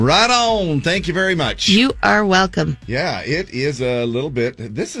Right on. Thank you very much. You are welcome. Yeah, it is a little bit.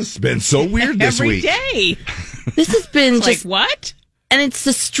 This has been so weird this week. Every day. This has been It's just like, what? and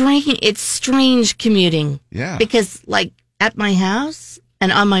it's strange commuting. Yeah. Because like at my house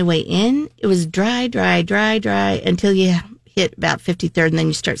and on my way in, it was dry until you hit about 53rd, and then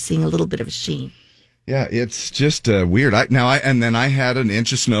you start seeing a little bit of a sheen. Yeah, it's just weird. Then I had an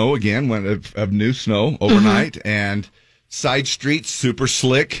inch of snow again, of new snow overnight, and side streets super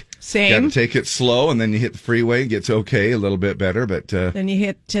slick. Same. Got to take it slow, and then you hit the freeway, it gets okay, a little bit better, but Then you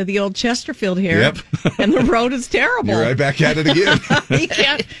hit the old Chesterfield here. Yep. And the road is terrible. you're right back at it again.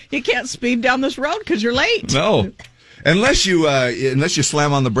 You can't speed down this road because you're late. No, unless you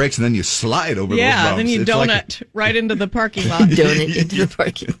slam on the brakes and then you slide over those bumps. Then you It's donut right into the parking lot. Donut into the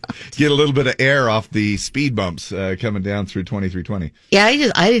parking lot. Get a little bit of air off the speed bumps coming down through 2320. Yeah,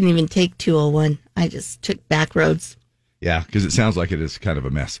 I didn't even take 201. I just took back roads. Yeah, because it sounds like it is kind of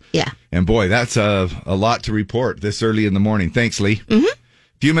a mess. Yeah. And boy, that's a lot to report this early in the morning. Thanks, Lee. Mm-hmm.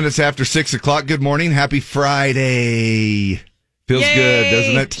 Few minutes after 6 o'clock. Good morning. Happy Friday. Feels Yay! good,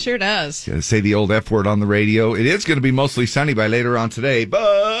 doesn't it? Sure does. Gotta say the old F word on the radio. It is going to be mostly sunny by later on today,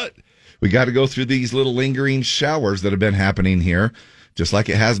 but we got to go through these little lingering showers that have been happening here, just like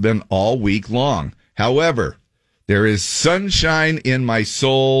it has been all week long. However, there is sunshine in my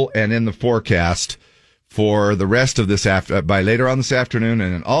soul and in the forecast for the rest of this by later on this afternoon,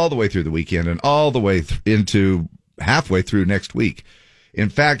 and then all the way through the weekend, and all the way into halfway through next week. In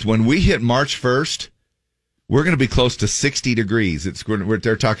fact, when we hit March 1st, we're going to be close to 60 degrees.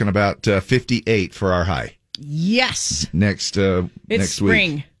 They're talking about 58 for our high. Yes. Next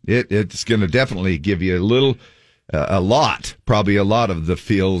spring. Week. It's going to definitely give you a lot of the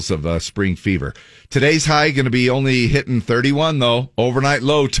feels of spring fever. Today's high going to be only hitting 31 though. Overnight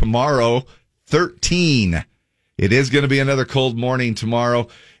low tomorrow, 13. It is going to be another cold morning tomorrow,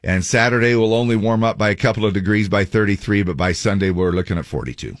 and Saturday will only warm up by a couple of degrees by 33, but by Sunday we're looking at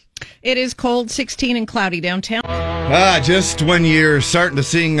 42. It is cold, 16 and cloudy downtown. Just when you're starting to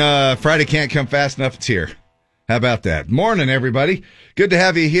sing Friday Can't Come Fast Enough, it's here. How about that? Morning, everybody. Good to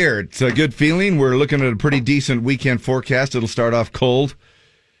have you here. It's a good feeling. We're looking at a pretty decent weekend forecast. It'll start off cold,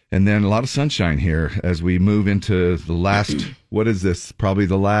 and then a lot of sunshine here as we move into the last, what is this? Probably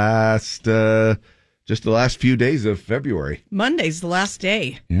the last, just the last few days of February. Monday's the last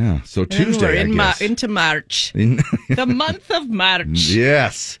day. Yeah, so And Tuesday, we're I guess. into March. The month of March.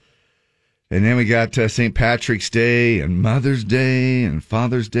 Yes. And then we got St. Patrick's Day and Mother's Day and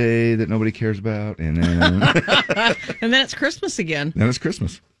Father's Day that nobody cares about. And then, And then it's Christmas again. then it's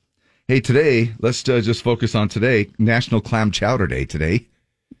Christmas. Hey, today, let's just focus on today. National Clam Chowder Day today.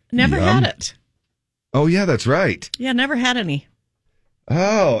 Never Yum. had it. Oh, yeah, that's right. Yeah, never had any.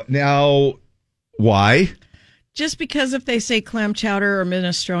 Oh, now, why? Just because if they say clam chowder or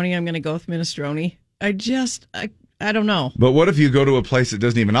minestrone, I'm going to go with minestrone. I don't know. But what if you go to a place that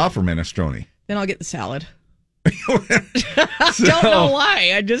doesn't even offer minestrone? Then I'll get the salad. I don't know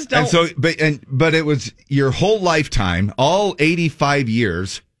why. I just don't. And so, but it was your whole lifetime, all 85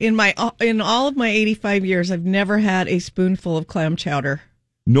 years. In all of my 85 years, I've never had a spoonful of clam chowder.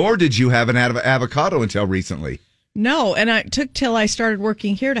 Nor did you have an avocado until recently. No, and it took till I started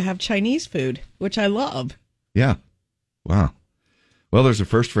working here to have Chinese food, which I love. Yeah. Wow. Well, there's a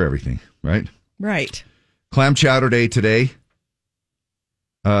first for everything, right? Right. Clam Chowder Day today.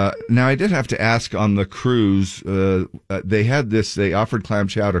 Now, I did have to ask on the cruise, they offered clam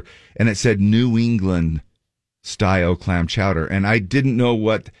chowder, and it said New England style clam chowder. And I didn't know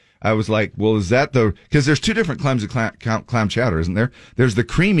what, I was like, well, is that because there's two different kinds of clam chowder, isn't there? There's the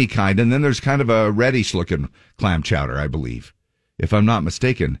creamy kind, and then there's kind of a reddish looking clam chowder, I believe, if I'm not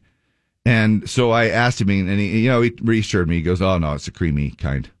mistaken. And so I asked him, and he reassured me. He goes, oh, no, it's a creamy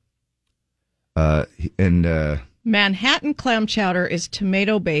kind. Manhattan clam chowder is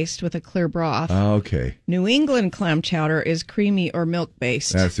tomato-based with a clear broth. Oh, okay. New England clam chowder is creamy or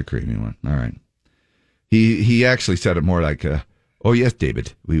milk-based. That's the creamy one. All right. He actually said it more like, oh, yes,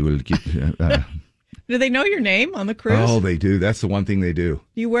 David, we will get... Do they know your name on the cruise? Oh, they do. That's the one thing they do.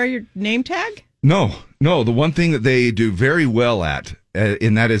 Do you wear your name tag? No. The one thing that they do very well at,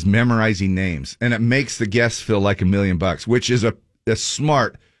 and that is memorizing names. And it makes the guests feel like $1 million, which is a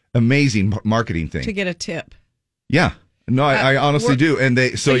smart, amazing marketing thing. To get a tip. Yeah. No, I honestly do.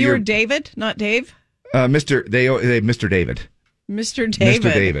 And so you were David, not Dave? Mr. David. Mr.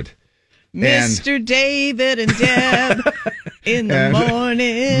 David. Mr. David and Deb in the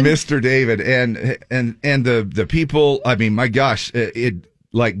morning. Mr. David and the people, I mean, my gosh, it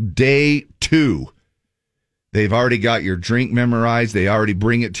like day 2. They've already got your drink memorized. They already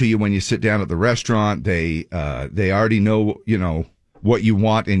bring it to you when you sit down at the restaurant. They already know, what you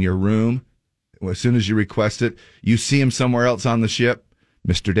want in your room. As soon as you request it, you see him somewhere else on the ship,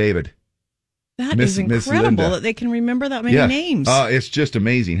 Mr. David. That is incredible that they can remember that many names. It's just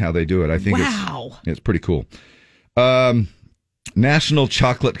amazing how they do it. I think it's pretty cool. National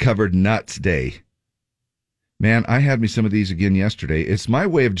Chocolate Covered Nuts Day. Man, I had me some of these again yesterday. It's my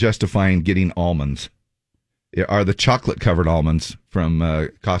way of justifying getting almonds. Are the chocolate covered almonds from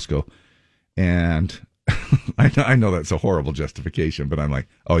Costco. And I know that's a horrible justification, but I'm like,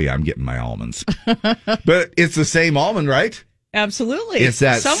 oh yeah, I'm getting my almonds. But it's the same almond, right? Absolutely. It's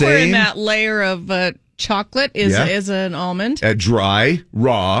that somewhere same in that layer of chocolate is an almond. A dry,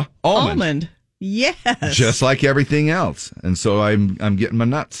 raw almond. Yes. Just like everything else. And so I'm getting my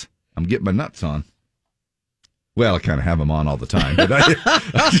nuts. I'm getting my nuts on. Well, I kind of have them on all the time, but I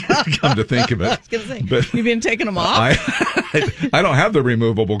come to think of it. I was going to say, but you've been taking them off? I don't have the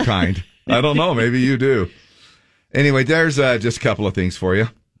removable kind. I don't know. Maybe you do. Anyway, there's just a couple of things for you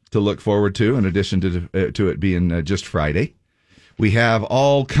to look forward to, in addition to it being just Friday. We have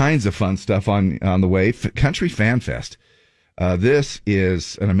all kinds of fun stuff on the way. Country Fan Fest. This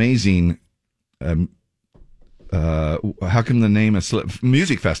is an amazing, how come the name is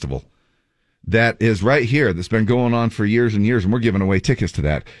music festival that is right here, that's been going on for years and years, and we're giving away tickets to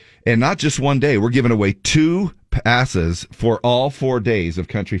that. And not just one day, we're giving away 2 passes for all 4 days of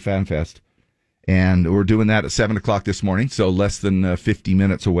Country Fan Fest. And we're doing that at 7 o'clock this morning, so less than 50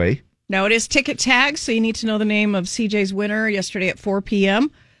 minutes away. Now, it is ticket tagged, so you need to know the name of CJ's winner yesterday at 4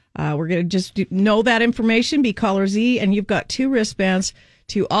 p.m. We're going to just know that information, be caller Z, and you've got 2 wristbands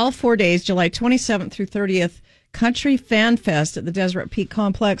to all 4 days, July 27th through 30th, Country Fan Fest at the Deseret Peak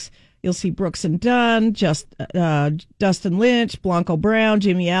Complex. You'll see Brooks and Dunn, Dustin Lynch, Blanco Brown,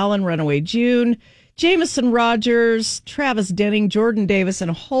 Jimmy Allen, Runaway June, Jameson Rogers, Travis Denning, Jordan Davis, and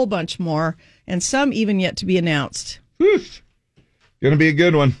a whole bunch more, and some even yet to be announced. Going to be a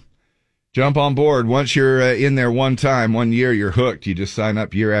good one. Jump on board. Once you're in there one year, you're hooked. You just sign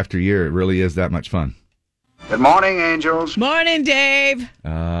up year after year. It really is that much fun. Good morning, angels. Morning, Dave.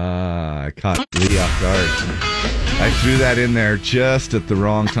 I caught Lee off guard. I threw that in there just at the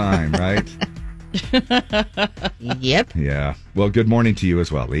wrong time, right? Yep. Yeah. Well, good morning to you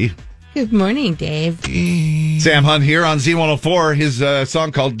as well, Lee. Good morning, Dave. Sam Hunt here on Z104. His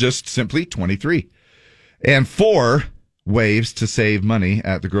song called just simply 23. And 4 ways to save money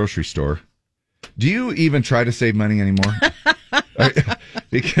at the grocery store. Do you even try to save money anymore?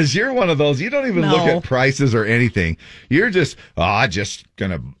 Because you're one of those, you don't even look at prices or anything. You're just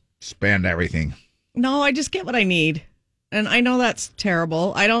going to spend everything. No, I just get what I need. And I know that's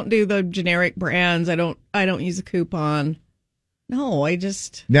terrible. I don't do the generic brands. I don't use a coupon. No, I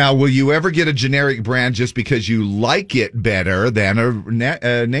just... Now, will you ever get a generic brand just because you like it better than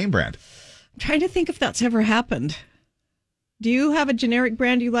a name brand? I'm trying to think if that's ever happened. Do you have a generic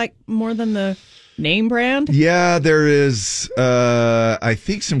brand you like more than the name brand? Yeah, there is, I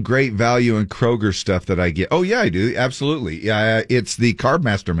think, some great value in Kroger stuff that I get. Oh, yeah, I do. Absolutely. Yeah, it's the Carb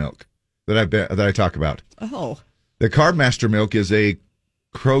Master milk that I talk about. Oh. The Carb Master milk is a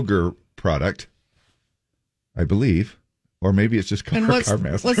Kroger product, I believe. Or maybe it's just called Carb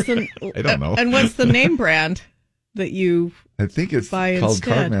Master. I don't know. And what's the name brand that you I think it's buy called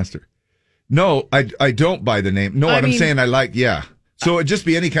instead? Carb Master. No, I don't buy the name. No, I'm saying I like, yeah. So it'd just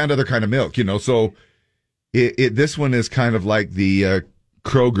be any other kind of milk, you know. So this one is kind of like the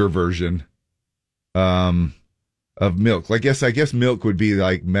Kroger version of milk. I guess milk would be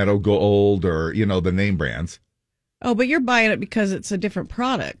like Meadow Gold or, you know, the name brands. Oh, but you're buying it because it's a different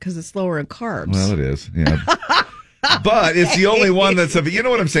product, because it's lower in carbs. Well, it is, yeah. But it's the only one that's, you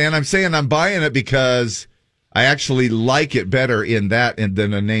know what I'm saying? I'm saying I'm buying it because I actually like it better in that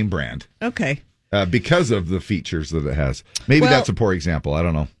than a name brand. Okay. Because of the features that it has. Maybe that's a poor example. I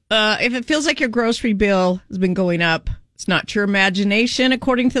don't know. If it feels like your grocery bill has been going up, it's not your imagination.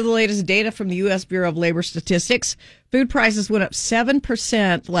 According to the latest data from the U.S. Bureau of Labor Statistics, food prices went up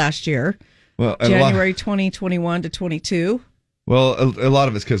 7% last year, January 2021 to 22. Well, a lot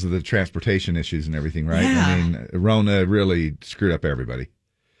of it's because of the transportation issues and everything, right? Yeah. I mean, Rona really screwed up everybody.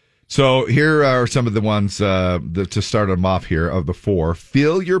 So here are some of the ones to start them off here of the 4.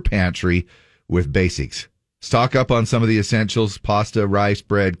 Fill your pantry with basics. Stock up on some of the essentials: pasta, rice,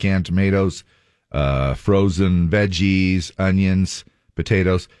 bread, canned tomatoes, frozen veggies, onions,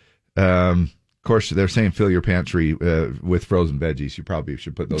 potatoes. Of course, they're saying fill your pantry with frozen veggies. You probably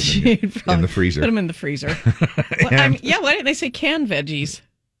should put those in the freezer. Put them in the freezer. Why didn't they say canned veggies?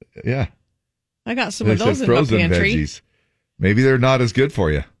 Yeah. I got some of those in my pantry. Veggies. Maybe they're not as good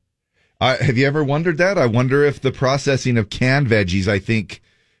for you. Have you ever wondered that? I wonder if the processing of canned veggies, I think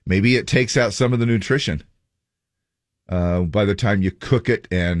maybe it takes out some of the nutrition. by the time you cook it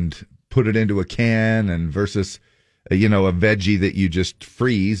and put it into a can, and versus, a veggie that you just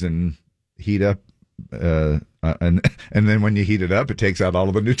freeze and heat up. And then when you heat it up, it takes out all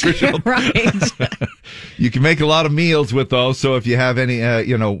of the nutritional. Right. You can make a lot of meals with those. So if you have any,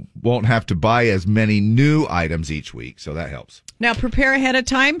 won't have to buy as many new items each week. So that helps. Now, prepare ahead of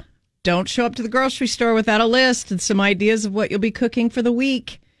time. Don't show up to the grocery store without a list and some ideas of what you'll be cooking for the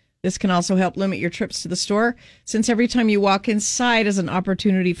week. This can also help limit your trips to the store, since every time you walk inside is an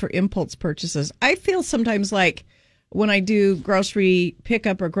opportunity for impulse purchases. I feel sometimes like when I do grocery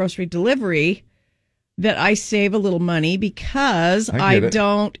pickup or grocery delivery, that I save a little money because I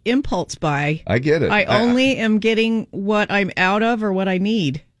don't impulse buy. I get it. I only am getting what I'm out of or what I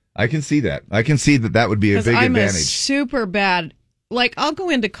need. I can see that. I can see that would be a big I'm advantage. A super bad. Like, I'll go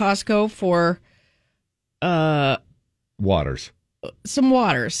into Costco for waters. Some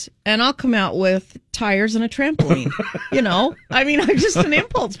waters, and I'll come out with tires and a trampoline. I'm just an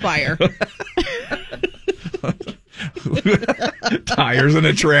impulse buyer. Tires and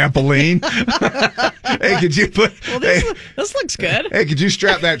a trampoline. Hey, could you put? Well, this looks good. Hey, could you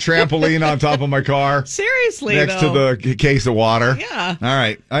strap that trampoline on top of my car? Seriously, next to the case of water. Yeah. All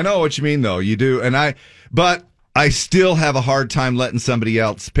right, I know what you mean, though. You do, but I still have a hard time letting somebody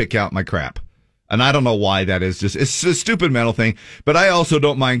else pick out my crap. And I don't know why that is. It's a stupid mental thing. But I also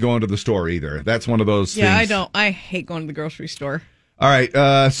don't mind going to the store either. That's one of those things. Yeah, I don't. I hate going to the grocery store. All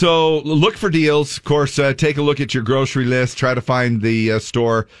right. So look for deals. Of course, take a look at your grocery list. Try to find the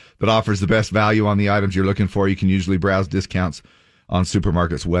store that offers the best value on the items you're looking for. You can usually browse discounts on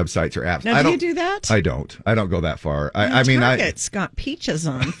supermarkets, websites, or apps. Now, do you do that? I don't. I don't go that far. Target's got peaches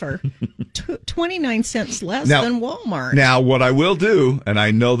on for 29 cents less than Walmart. Now, what I will do, and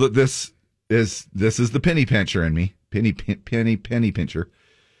I know that this is the penny pincher in me, penny pincher.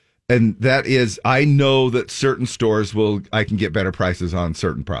 And that is, I know that certain stores I can get better prices on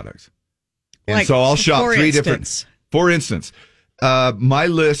certain products. And so I'll shop three different. For instance, my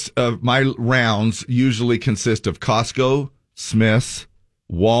list of my rounds usually consist of Costco, Smith's,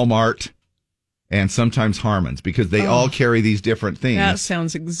 Walmart, and sometimes Harmon's, because they all carry these different things. That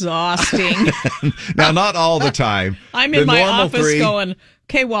sounds exhausting. Now, not all the time. I'm in my office going,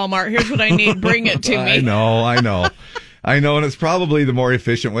 okay, Walmart, here's what I need. Bring it to me. I know. And it's probably the more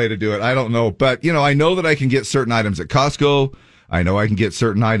efficient way to do it. I don't know. But, I know that I can get certain items at Costco. I know I can get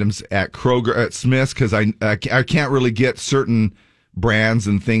certain items at Kroger, at Smith's, because I can't really get certain brands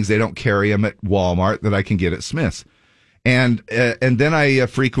and things. They don't carry them at Walmart that I can get at Smith's. And then I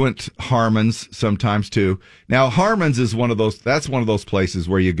frequent Harmon's sometimes too. Now, Harmon's is that's one of those places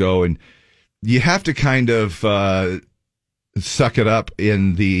where you go and you have to kind of suck it up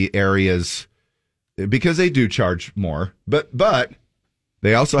in the areas, because they do charge more, but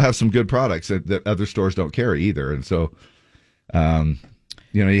they also have some good products that other stores don't carry either. And so,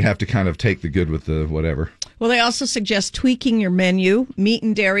 you have to kind of take the good with the whatever. Well, they also suggest tweaking your menu. Meat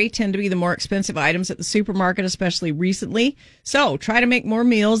and dairy tend to be the more expensive items at the supermarket, especially recently. So try to make more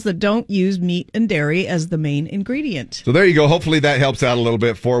meals that don't use meat and dairy as the main ingredient. So there you go. Hopefully that helps out a little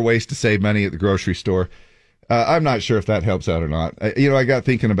bit. 4 ways to save money at the grocery store. I'm not sure if that helps out or not. I got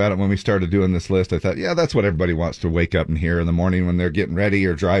thinking about it when we started doing this list. I thought, yeah, that's what everybody wants to wake up and hear in the morning when they're getting ready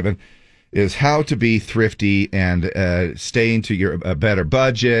or driving, is how to be thrifty and stay into a better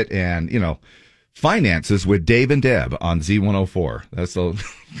budget and, finances with Dave and Deb on Z104. That's the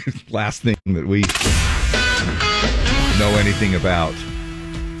last thing that we know anything about.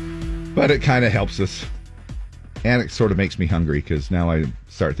 But it kind of helps us. And it sort of makes me hungry, because now I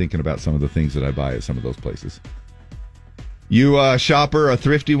start thinking about some of the things that I buy at some of those places. You a shopper, a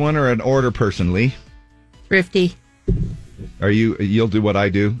thrifty one, or an order person, Lee? Thrifty. You'll do what I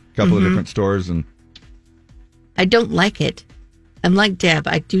do? A couple of different stores and... I don't like it. I'm like Deb.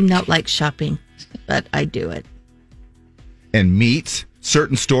 I do not like shopping, but I do it. And meats.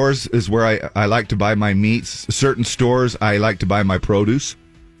 Certain stores is where I like to buy my meats. Certain stores I like to buy my produce.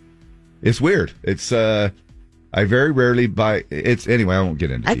 It's weird. It's... I very rarely buy... Anyway, I won't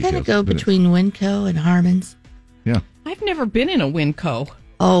get into details. I gotta go between Winco and Harmon's. Yeah. I've never been in a Winco.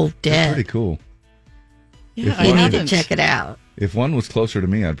 Oh, Deb. It's pretty cool. Yeah, you need to check it out. If one was closer to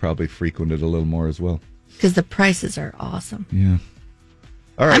me, I'd probably frequent it a little more as well. Because the prices are awesome. Yeah.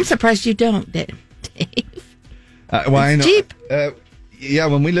 All right. I'm surprised you don't, Dave. I know. Cheap. Yeah,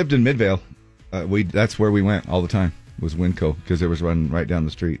 when we lived in Midvale, that's where we went all the time, was Winco, because there was one right down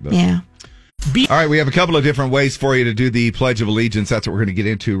the street. But. Yeah. All right, we have a couple of different ways for you to do the Pledge of Allegiance. That's what we're going to get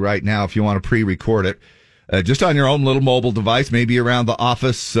into right now. If you want to pre-record it, just on your own little mobile device, maybe around the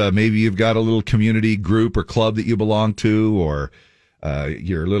office, maybe you've got a little community group or club that you belong to, or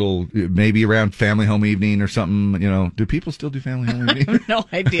your little, maybe around family home evening or something. Do people still do family home evening? No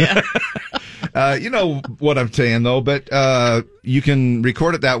idea. You know what I'm saying, though, but you can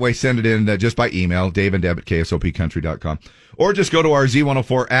record it that way, send it in just by email, daveanddeb@ksopcountry.com, or just go to our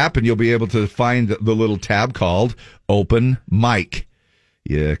Z104 app, and you'll be able to find the little tab called Open Mic.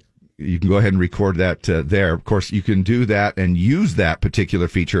 Yeah, you can go ahead and record that there. Of course, you can do that and use that particular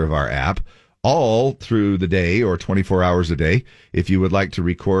feature of our app all through the day or 24 hours a day if you would like to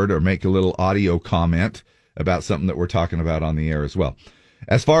record or make a little audio comment about something that we're talking about on the air as well.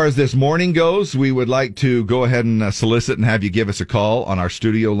 As far as this morning goes, we would like to go ahead and solicit and have you give us a call on our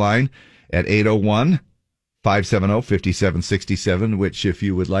studio line at 801-570-5767, which if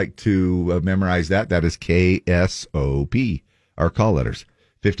you would like to memorize that is KSOP, our call letters.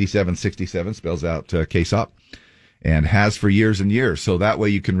 5767 spells out KSOP. And has for years and years. So that way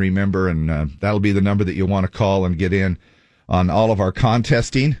you can remember, and that'll be the number that you'll want to call and get in on all of our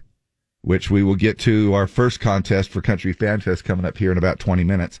contesting, which we will get to our first contest for Country Fan Fest coming up here in about 20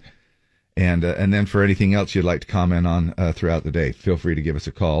 minutes. And then for anything else you'd like to comment on throughout the day, feel free to give us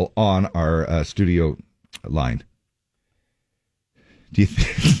a call on our studio line. Do you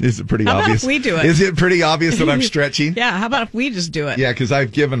is it pretty obvious? How about if we do it? Is it pretty obvious that I'm stretching? Yeah, how about if we just do it? Yeah, because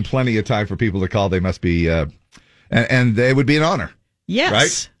I've given plenty of time for people to call. They must be... And it would be an honor. Yes.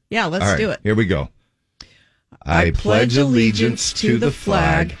 Right? Yeah, let's do it. Here we go. I pledge allegiance to the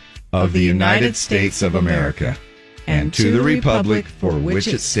flag of the United States of America and to the republic for which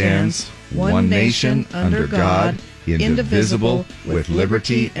it stands, one nation, under God, indivisible, with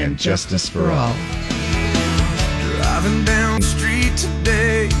liberty and justice for all. Driving down the street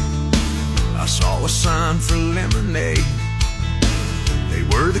today, I saw a sign for lemonade. They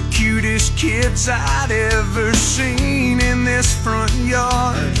were the cutest kids I'd ever seen in this front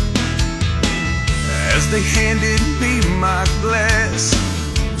yard. As they handed me my glass,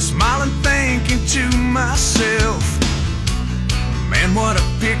 smiling thinking to myself, man, what a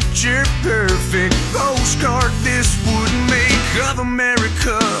picture perfect postcard this would make of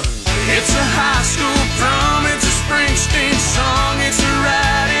America. It's a high school prom, it's a Springsteen song, it's a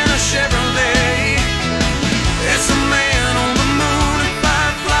ride in a Chevrolet. It's a man on the moon and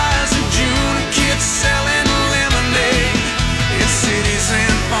fireflies in June, and kids selling lemonade. It's cities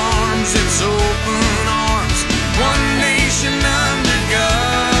and farms, it's open arms, one nation under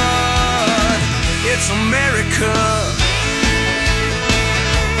God. It's America.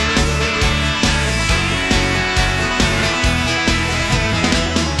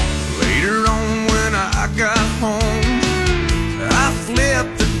 Later on when I got home, I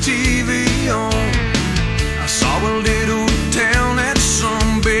flipped the TV on. I saw a little town that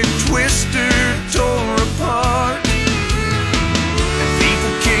some big twister tore apart, and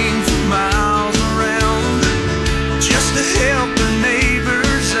people came from miles around just to help their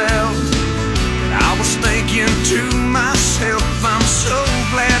neighbors out. And I was thinking to myself, I'm so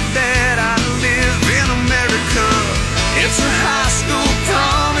glad that I live in America. It's a high school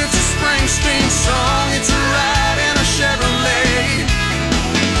prom, it's a Springsteen song, it's a ride in a Chevrolet.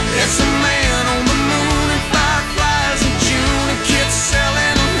 It's a man on the moon and fireflies in June, and kids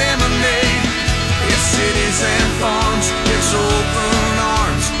selling lemonade. It's cities and farms, it's open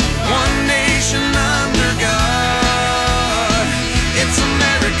arms, one nation under God. It's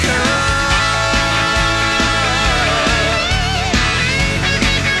America.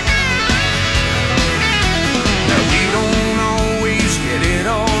 Now we don't always get it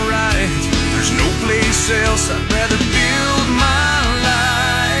all right. There's no place else I'd rather build my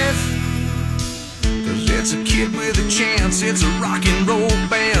life. 'Cause it's a kid with a chance, it's a rock and roll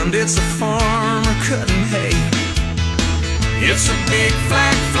band, it's a farmer cutting hay. It's a big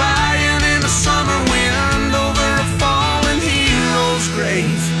flag flying in the summer wind over a fallen hero's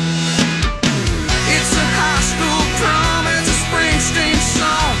grave. It's a high school prom, it's a Springsteen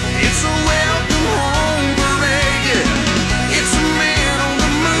song, it's a welcome home parade. Yeah. It's a man on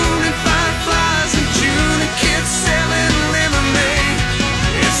the moon and fireflies in June, and kids selling lemonade.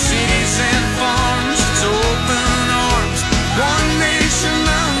 It's cities and farms, it's open arms, one nation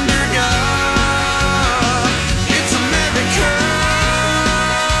under God. It's America.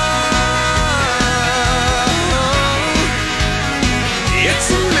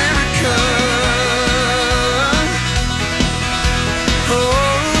 It's America.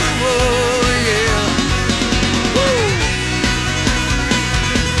 Oh, yeah.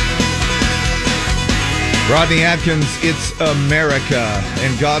 Woo. Rodney Atkins, it's America,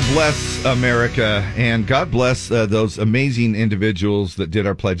 and God bless America, and God bless those amazing individuals that did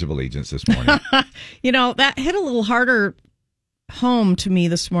our Pledge of Allegiance this morning. You know, that hit a little harder home to me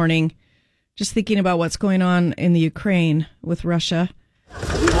this morning just thinking about what's going on in the Ukraine with Russia.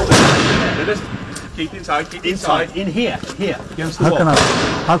 Keep inside, in here, against the How wall.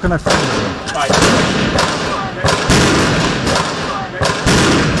 can I find it? Right.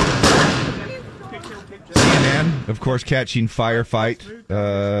 CNN, of course, catching firefight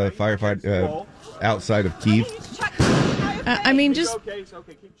outside of Kyiv. I mean, just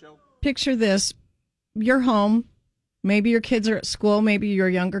picture this. You're home. Maybe your kids are at school. Maybe your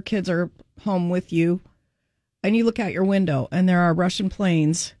younger kids are home with you. And you look out your window, and there are Russian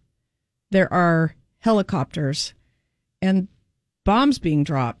planes. There are helicopters and bombs being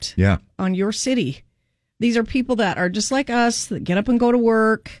dropped on your city. These are people that are just like us, that get up and go to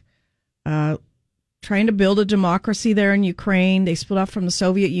work, trying to build a democracy there in Ukraine. They split off from the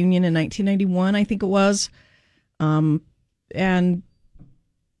Soviet Union in 1991, I think it was. And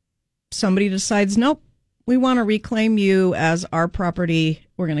somebody decides, nope, we want to reclaim you as our property.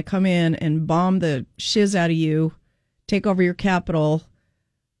 We're going to come in and bomb the shiz out of you, take over your capital,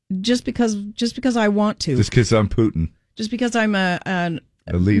 just because I want to. Just because I'm Putin. Just because I'm a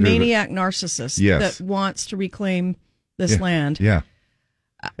leader maniac narcissist that wants to reclaim this land. Yeah.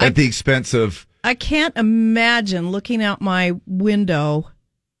 At the expense of... I can't imagine looking out my window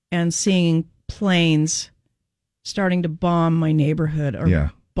and seeing planes starting to bomb my neighborhood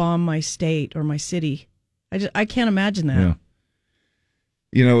or bomb my state or my city. I can't imagine that. Yeah.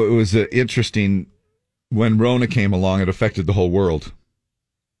 You know, it was interesting when Rona came along, it affected the whole world.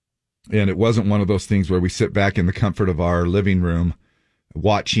 And it wasn't one of those things where we sit back in the comfort of our living room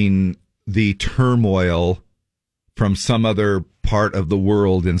watching the turmoil from some other part of the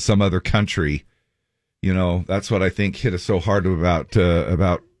world in some other country. You know, that's what I think hit us so hard about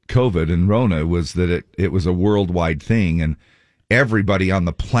COVID and Rona, was that it was a worldwide thing, and everybody on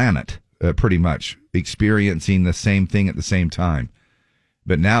the planet pretty much experiencing the same thing at the same time.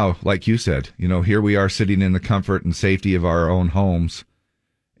 But now, like you said, you know, here we are sitting in the comfort and safety of our own homes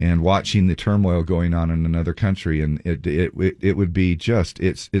and watching the turmoil going on in another country, and it would be just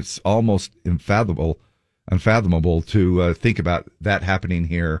it's almost unfathomable to think about that happening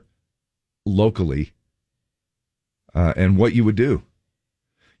here locally, and what you would do.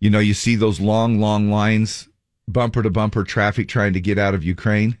 You know, you see those long lines, bumper to bumper traffic trying to get out of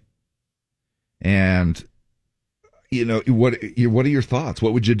Ukraine, and you know what are your thoughts?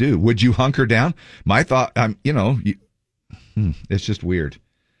 What would you do? Would you hunker down? My thought, it's just weird.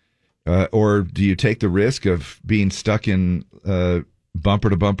 Or do you take the risk of being stuck in bumper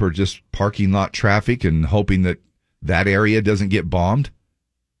to bumper, just parking lot traffic and hoping that area doesn't get bombed?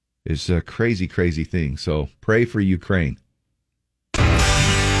 It's a crazy, crazy thing. So pray for Ukraine.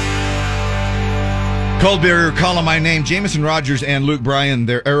 Cold Beer, calling my name. Jameson Rogers and Luke Bryan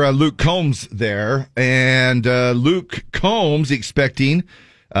there, or Luke Combs there. And Luke Combs expecting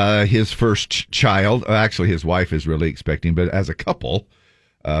his first child. Actually, his wife is really expecting, but as a couple.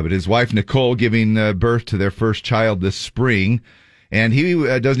 But his wife, Nicole, giving birth to their first child this spring. And he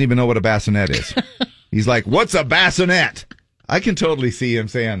doesn't even know what a bassinet is. He's like, what's a bassinet? I can totally see him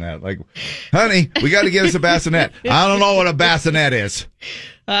saying that. Like, honey, we got to get us a bassinet. I don't know what a bassinet is.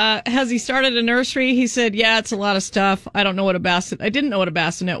 Has he started a nursery? He said, yeah, it's a lot of stuff. I don't know what a bassinet. I didn't know what a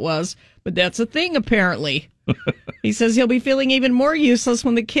bassinet was, but that's a thing, apparently. He says he'll be feeling even more useless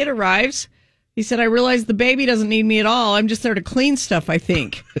when the kid arrives. He said, I realize the baby doesn't need me at all. I'm just there to clean stuff, I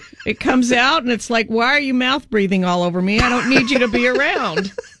think. It comes out, and it's like, why are you mouth breathing all over me? I don't need you to be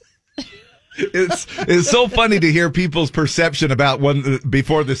around. It's so funny to hear people's perception about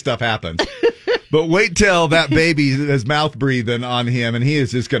before this stuff happens. But wait till that baby is mouth breathing on him, and he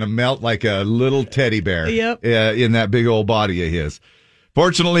is just going to melt like a little teddy bear in that big old body of his.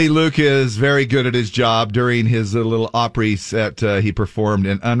 Fortunately, Luke is very good at his job. During his little Opry set, he performed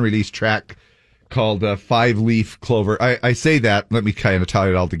an unreleased track called Five Leaf Clover. I say that, let me kind of tie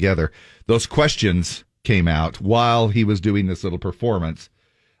it all together. Those questions came out while he was doing this little performance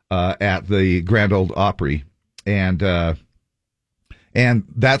at the Grand Ole Opry, and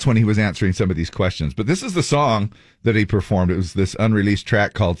that's when he was answering some of these questions. But this is the song that he performed. It was this unreleased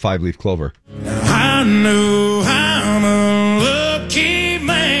track called Five Leaf Clover. I know I'm a lucky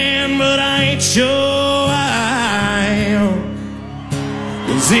man, but I ain't sure I am.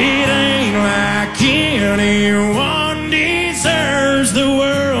 'Cause it ain't like anyone deserves the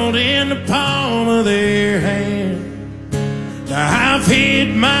world in the palm of their hand. Now I've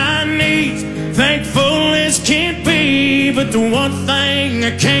hit my knees, thankful as can be, but the one thing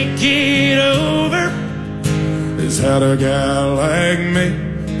I can't get over is how a guy like me,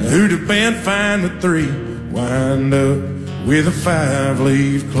 who'd have been fine with three, wind up with a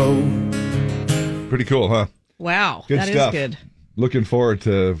five-leaf clover. Pretty cool, huh? Wow, Good that stuff. is good. looking forward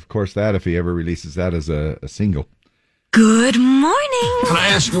to, of course, that if he ever releases that as a single. Good morning. Can I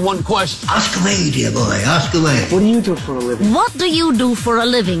ask you one question? Ask away, dear boy, ask away. What do you do for a living? What do you do for a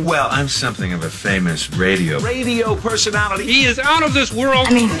living? Well, I'm something of a famous radio personality. He is out of this world.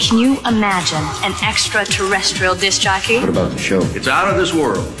 I mean, can you imagine an extraterrestrial disc jockey? What about the show? It's out of this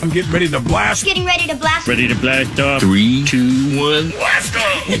world. I'm getting ready to blast. Getting ready to blast. Ready to blast off. 3, 2, 1, blast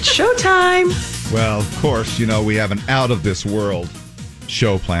off. It's showtime. Well, of course, we have an out-of-this-world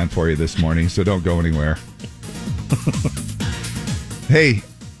show planned for you this morning, so don't go anywhere. Hey,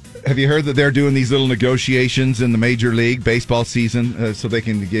 have you heard that they're doing these little negotiations in the Major League Baseball season so they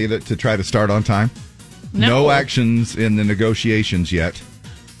can get it to try to start on time? No actions in the negotiations yet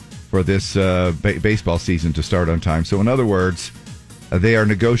for this baseball season to start on time. So in other words, they are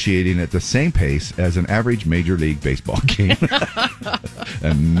negotiating at the same pace as an average Major League Baseball game.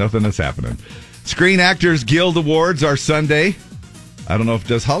 And nothing is happening. Screen Actors Guild Awards are Sunday. I don't know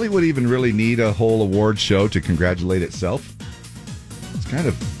does Hollywood even really need a whole award show to congratulate itself?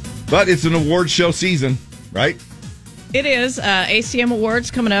 But it's an award show season, right? It is. ACM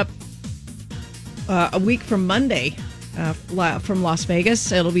Awards coming up a week from Monday from Las Vegas.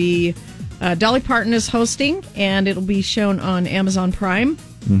 It'll be Dolly Parton is hosting, and it'll be shown on Amazon Prime.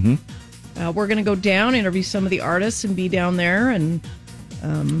 Mm-hmm. We're going to go down, interview some of the artists, and be down there and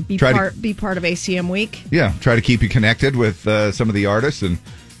be part of ACM Week. Yeah, try to keep you connected with some of the artists, and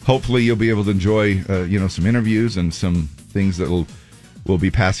hopefully you'll be able to enjoy some interviews and some things that will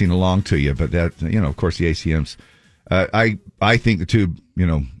be passing along to you. But that, of course, the ACMs. I think the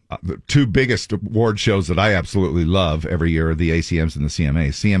two biggest award shows that I absolutely love every year are the ACMs and the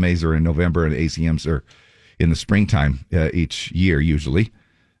CMAs. CMAs are in November and ACMs are in the springtime each year, usually,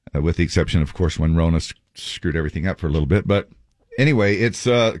 with the exception, of course, when Rona screwed everything up for a little bit. But anyway, it's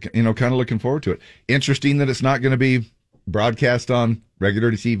kind of looking forward to it. Interesting that it's not going to be broadcast on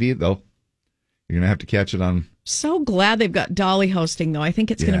regular TV, though. You're going to have to catch it on. So glad they've got Dolly hosting, though. I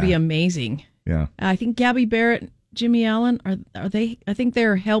think it's going to be amazing. Yeah. I think Gabby Barrett, Jimmy Allen, are they? I think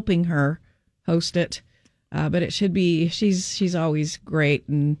they're helping her host it. But it should be. She's always great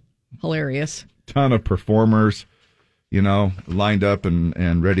and hilarious. Ton of performers, lined up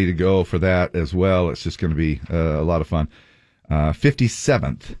and ready to go for that as well. It's just going to be a lot of fun.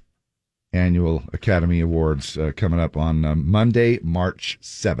 57th Annual Academy Awards coming up on Monday, March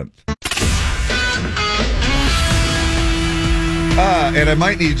 7th. And I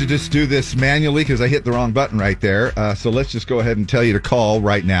might need to just do this manually because I hit the wrong button right there. So let's just go ahead and tell you to call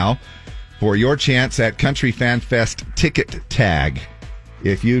right now for your chance at Country Fan Fest ticket tag.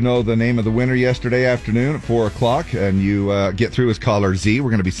 If you know the name of the winner yesterday afternoon at 4 o'clock and you get through as caller Z, we're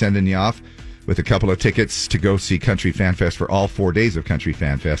going to be sending you off with a couple of tickets to go see Country Fan Fest for all 4 days of Country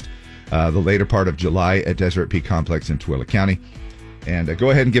Fan Fest, the later part of July at Deseret Peak Complex in Tooele County. And go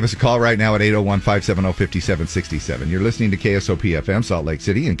ahead and give us a call right now at 801-570-5767. You're listening to KSOP FM, Salt Lake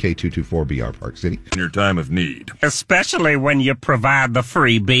City, and K224BR Park City. In your time of need. Especially when you provide the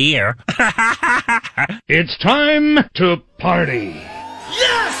free beer. It's time to party.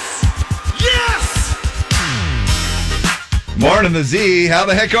 Yes! Yes! Morning, the Z. How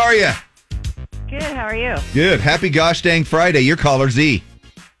the heck are you? Good, how are you? Good. Happy gosh dang Friday. You're caller Z.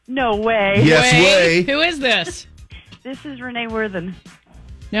 No way. Yes, way. Who is this? This is Renee Worthen.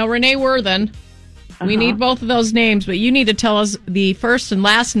 Now, Renee Worthen, we need both of those names, but you need to tell us the first and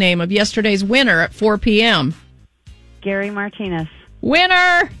last name of yesterday's winner at 4 p.m. Gary Martinez.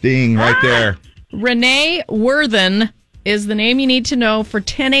 Winner! Ding, right there. Renee Worthen is the name you need to know for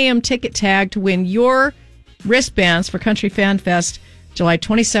 10 a.m. ticket tag to win your wristbands for Country Fan Fest, July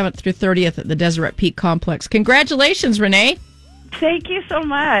 27th through 30th at the Deseret Peak Complex. Congratulations, Renee. Thank you so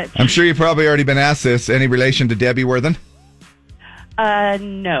much. I'm sure you've probably already been asked this. Any relation to Debbie Worthen?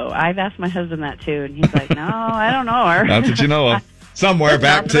 No. I've asked my husband that too, and he's like, no, I don't know her. That's what you know of. Somewhere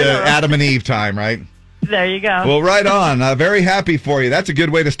back to Adam and Eve time, right? There you go. Well, right on. Very happy for you. That's a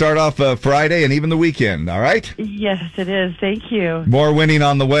good way to start off Friday and even the weekend, all right? Yes, it is. Thank you. More winning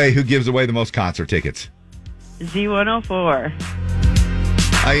on the way. Who gives away the most concert tickets? Z104.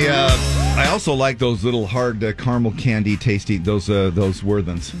 I also like those little hard caramel candy tasty, those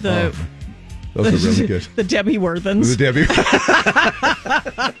Worthens. Those are really good. The Debbie Worthens. The Debbie.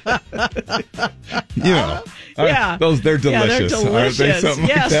 Yeah. They're delicious. Yeah, they're delicious. Aren't they?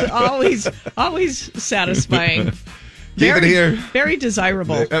 Yes, like that? always satisfying. Keep it here. Very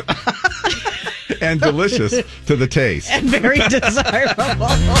desirable. And delicious to the taste. And very desirable.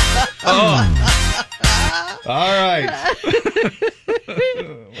 Oh. All right.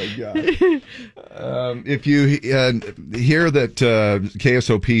 Oh, my God. If you hear that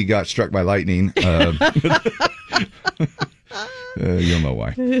KSOP got struck by lightning, You'll know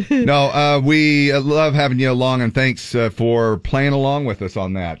why. No, we love having you along, and thanks for playing along with us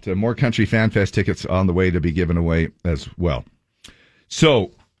on that. More Country Fan Fest tickets on the way to be given away as well.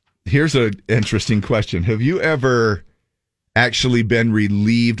 So, here's an interesting question. Have you ever actually been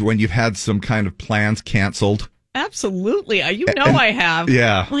relieved when you've had some kind of plans canceled? Absolutely. I have.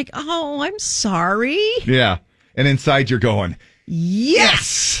 Yeah. I'm like, oh, I'm sorry. Yeah. And inside you're going,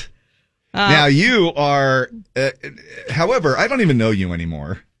 yes! Now you are, however, I don't even know you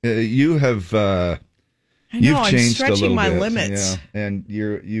anymore. You have, you've I'm changed stretching a little my bit. limits. Yeah. And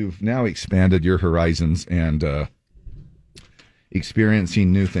you've now expanded your horizons and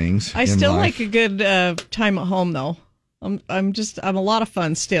experiencing new things. I in still life. like a good time at home, though. I'm a lot of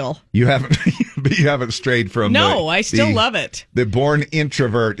fun still. You haven't strayed from. No, I still love it. The born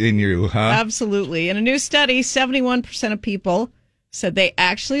introvert in you, huh? Absolutely. In a new study, 71% of people said they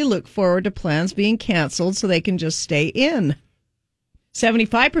actually look forward to plans being canceled so they can just stay in.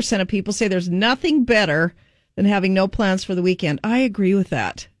 75% of people say there's nothing better than having no plans for the weekend. I agree with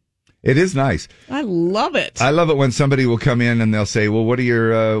that. It is nice. I love it. I love it when somebody will come in and they'll say, "Well, what are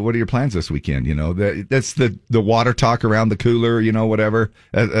your plans this weekend?" You know, that's the water talk around the cooler. You know, whatever.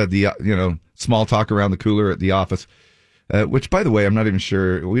 The small talk around the cooler at the office. Which, by the way, I'm not even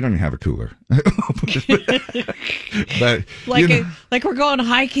sure. We don't even have a cooler. But like we're going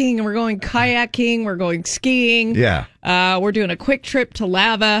hiking and we're going kayaking, we're going skiing. Yeah. We're doing a quick trip to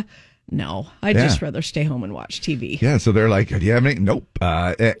Lava. No, I'd just rather stay home and watch TV. Yeah, so they're like, do you have any? Nope.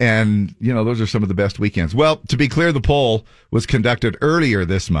 And, those are some of the best weekends. Well, to be clear, the poll was conducted earlier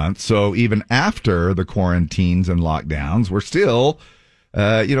this month. So even after the quarantines and lockdowns, we're still,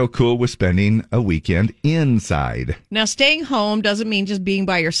 cool with spending a weekend inside. Now, staying home doesn't mean just being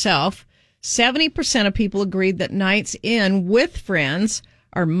by yourself. 70% of people agreed that nights in with friends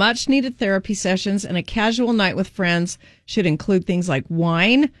are much needed therapy sessions, and a casual night with friends should include things like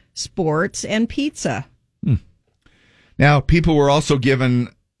wine, sports, and pizza. Now, people were also given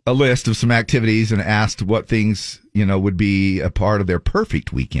a list of some activities and asked what things, would be a part of their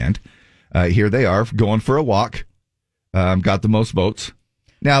perfect weekend. Here they are, going for a walk. Got the most votes.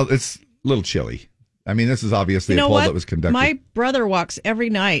 Now, it's a little chilly. I mean, this is obviously a poll that was conducted. My brother walks every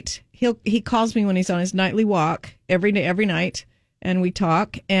night. He calls me when he's on his nightly walk every night. And we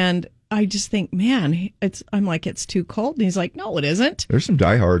talk, and I just think, man, I'm like, it's too cold. And he's like, no, it isn't. There's some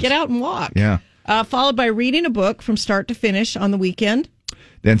diehards. Get out and walk. Yeah. Followed by reading a book from start to finish on the weekend.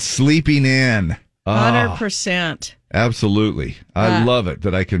 Then sleeping in. 100%. Absolutely. I love it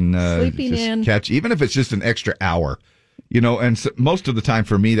that I can catch, even if it's just an extra hour. And most of the time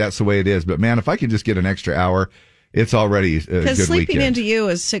for me, that's the way it is. But, man, if I can just get an extra hour, it's already a good weekend. Because sleeping into you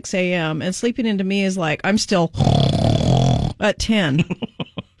is 6 a.m., and sleeping into me is like, I'm still at 10.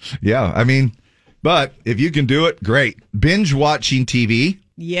 Yeah, I mean, but if you can do it, great. Binge watching TV.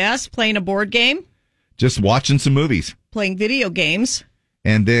 Yes, playing a board game. Just watching some movies. Playing video games.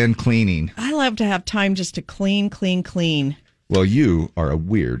 And then cleaning. I love to have time just to clean. Well, you are a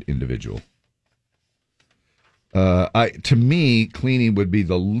weird individual. To me, cleaning would be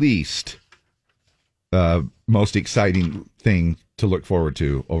the least most exciting thing to look forward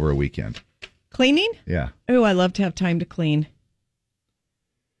to over a weekend. Cleaning? Yeah. Oh, I love to have time to clean.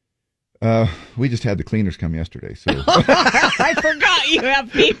 We just had the cleaners come yesterday, so I forgot you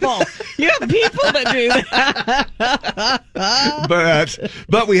have people. You have people that do that.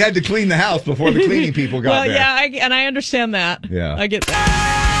 But we had to clean the house before the cleaning people got there. Yeah, I understand that. Yeah, I get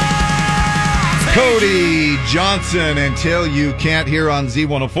that. Cody Johnson, Until You Can't, here on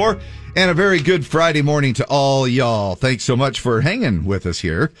Z104, and a very good Friday morning to all y'all. Thanks so much for hanging with us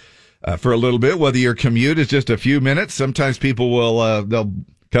here for a little bit. Whether your commute is just a few minutes, sometimes people will they'll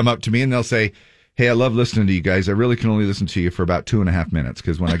come up to me and they'll say, "Hey, I love listening to you guys. I really can only listen to you for about 2.5 minutes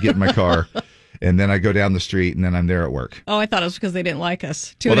because when I get in my car and then I go down the street and then I'm there at work." Oh, I thought it was because they didn't like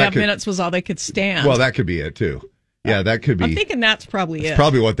us. 2.5 minutes was all they could stand. Well, that could be it too. Yeah, that could be. I'm thinking that's probably it.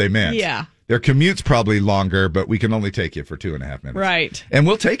 Probably what they meant. Yeah. Their commute's probably longer, but we can only take you for 2.5 minutes. Right. And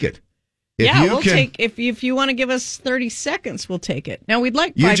we'll take it. We'll take, if you want to give us 30 seconds, we'll take it. Now, we'd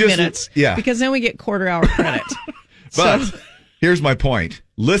like 5 minutes. Yeah. Because then we get quarter-hour credit. But here's my point.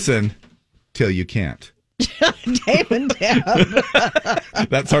 Listen till you can't. Dave and Deb.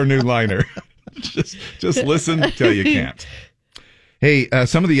 That's our new liner. Just listen till you can't. Hey,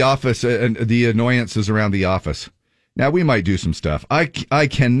 some of the office, the annoyances around the office. Now, we might do some stuff. I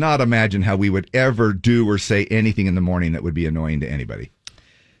cannot imagine how we would ever do or say anything in the morning that would be annoying to anybody.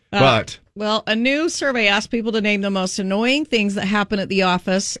 Well, a new survey asked people to name the most annoying things that happen at the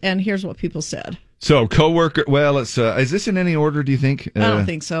office, and here's what people said. So, coworker. Well, it's is this in any order? Do you think? I don't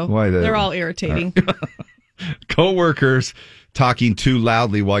think so. Why? They're all irritating. Coworkers talking too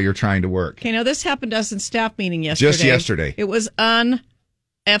loudly while you're trying to work. Okay, now this happened to us in staff meeting yesterday. Just yesterday. It was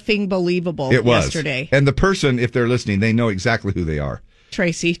effing believable. It was. Yesterday. And the person, if they're listening, they know exactly who they are.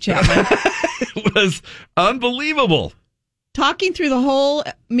 Tracy Chapman. It was unbelievable. Talking through the whole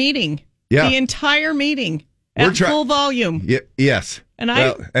meeting. Yeah. The entire meeting at full volume. Yes. And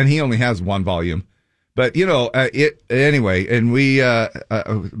and he only has one volume. But, anyway, and we,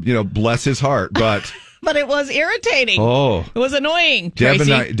 bless his heart, but... But it was irritating. Oh. It was annoying, Deb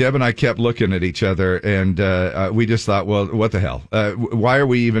Tracy. and I kept looking at each other, and we just thought, well, what the hell? Why are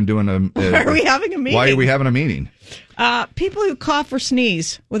we even doing why are we having a meeting? Why are we having a meeting? People who cough or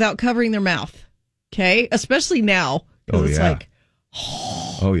sneeze without covering their mouth, okay? Especially now. Oh, it's yeah. like...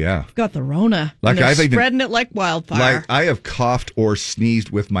 Oh, yeah. I've got the Rona. Like and I've they're even, spreading it like wildfire. Like I have coughed or sneezed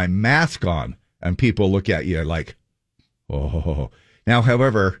with my mask on, and people look at you like, oh. Now,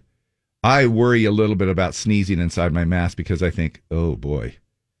 however, I worry a little bit about sneezing inside my mask because I think, oh boy,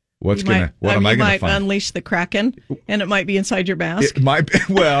 what am I going to You might find? unleash the Kraken, and it might be inside your mask. It might be,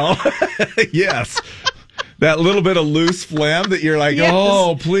 well, yes. That little bit of loose phlegm that you're like, Yes.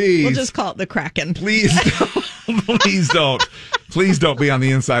 oh, please. We'll just call it the Kraken. Please don't. Please don't. Please don't be on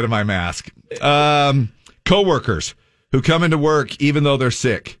the inside of my mask. Coworkers who come into work even though they're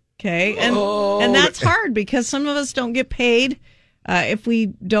sick. Okay, and that's hard because some of us don't get paid if we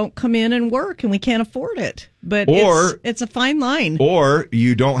don't come in and work, and we can't afford it. But it's a fine line. Or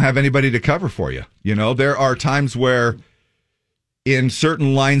you don't have anybody to cover for you. There are times where in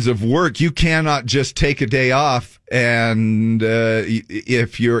certain lines of work, you cannot just take a day off, and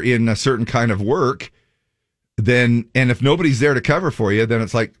if you're in a certain kind of work, and if nobody's there to cover for you, then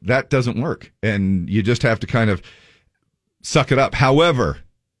it's like that doesn't work, and you just have to kind of suck it up. However,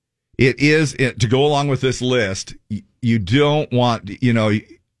 to go along with this list, you don't want,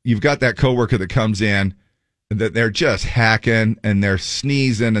 you've got that coworker that comes in that they're just hacking and they're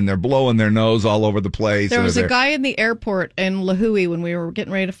sneezing and they're blowing their nose all over the place. There was a guy in the airport in Lahui when we were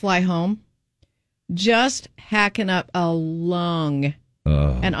getting ready to fly home, just hacking up a lung.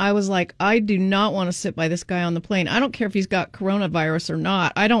 And I was like, I do not want to sit by this guy on the plane. I don't care if he's got coronavirus or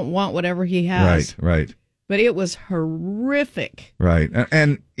not. I don't want whatever he has. Right. But it was horrific. Right.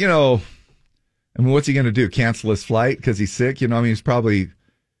 And what's he going to do? Cancel his flight because he's sick? He's probably...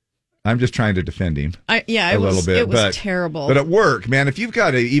 I'm just trying to defend him. It was terrible. But at work, man, if you've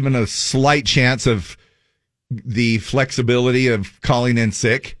got even a slight chance of the flexibility of calling in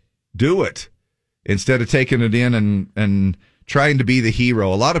sick, do it. Instead of taking it in and trying to be the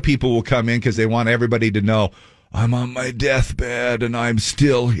hero. A lot of people will come in because they want everybody to know, I'm on my deathbed and I'm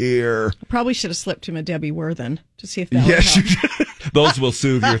still here. I probably should have slipped him a Debbie Worthen to see if that would help. Those will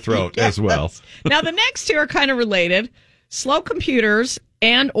soothe your throat as well. Now, the next two are kind of related. Slow computers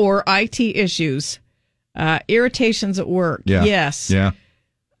and or IT issues. Irritations at work. Yeah. Yes. Yeah.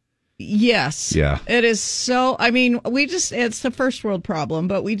 Yes. Yeah. It is so, it's the first world problem,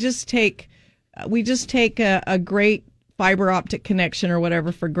 but we just take a great fiber optic connection or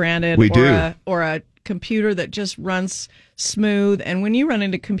whatever for granted. We do. Or a computer that just runs smooth. And when you run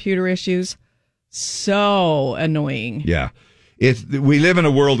into computer issues, so annoying. Yeah. We live in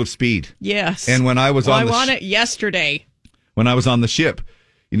a world of speed. Yes. And when I was I want it yesterday. When I was on the ship,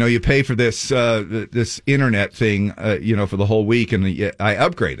 you pay for this this internet thing, for the whole week, and I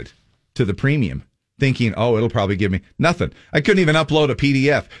upgraded to the premium, thinking, oh, it'll probably give me nothing. I couldn't even upload a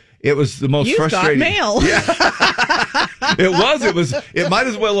PDF. It was the most frustrating. Got mail. Yeah. It might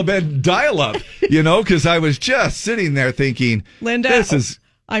as well have been dial-up, because I was just sitting there thinking, Linda,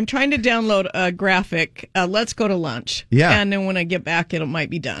 I'm trying to download a graphic. Let's go to lunch. Yeah. And then when I get back, it might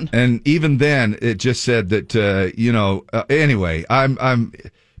be done. And even then, it just said that, anyway,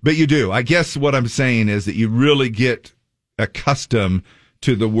 but you do. I guess what I'm saying is that you really get accustomed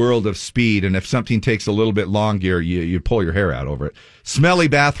to the world of speed. And if something takes a little bit longer, you pull your hair out over it. Smelly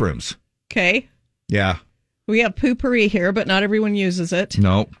bathrooms. Okay. Yeah. We have poopery here, but not everyone uses it.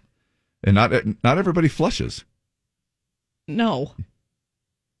 No. And not everybody flushes. No.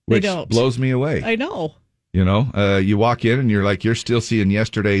 Which they don't. Blows me away. I know. You walk in and you're like, you're still seeing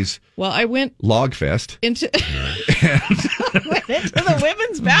yesterday's I went log fest. Into the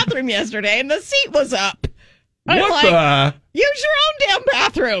women's bathroom yesterday and the seat was up. Use your own damn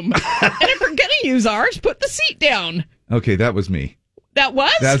bathroom. And if we're going to use ours, put the seat down. Okay, that was me. That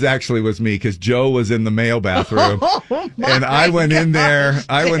was? That actually was me because Joe was in the male bathroom. And I went in there.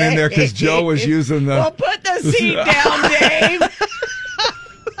 I went in there because Joe was using the... Well, put the seat down, Dave.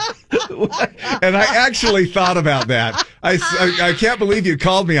 And I actually thought about that. I can't believe you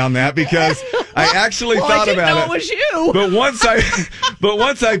called me on that because I actually thought I didn't about know it. it was you. But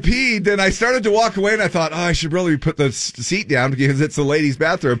once I peed, then I started to walk away, and I thought, I should really put the seat down because it's the ladies'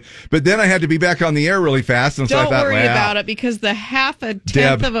 bathroom. But then I had to be back on the air really fast, and so I Don't thought, worry about it, because the half a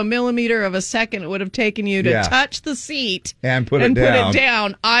tenth of a millimeter of a second it would have taken you to touch the seat and put it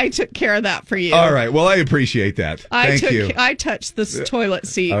down. I took care of that for you. All right. Well, I appreciate that. Thank you. I touched the toilet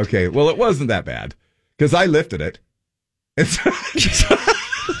seat. Okay. Well, it wasn't that bad because I lifted it.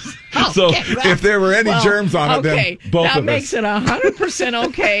 So if there were any germs on it, then both of us. That makes it 100%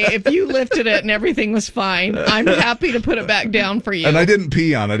 okay if you lifted it and everything was fine. I'm happy to put it back down for you. And I didn't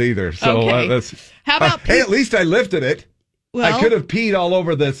pee on it either. So how about hey, at least I lifted it. Well, I could have peed all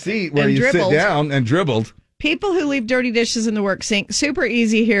over the seat where you sit down and dribbled. People who leave dirty dishes in the work sink, super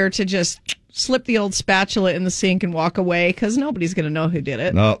easy here to just slip the old spatula in the sink and walk away because nobody's going to know who did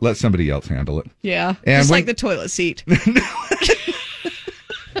it. No, let somebody else handle it. Yeah, and just like the toilet seat.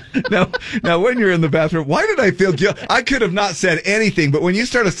 Now, when you're in the bathroom, why did I feel guilty? I could have not said anything, but when you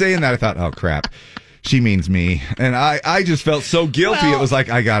started saying that, I thought, oh, crap, she means me. And I just felt so guilty. It was like,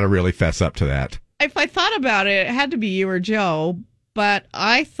 I got to really fess up to that. If I thought about it, it had to be you or Joe, but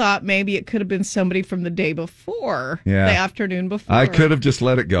I thought maybe it could have been somebody from the day before, the afternoon before. I could have just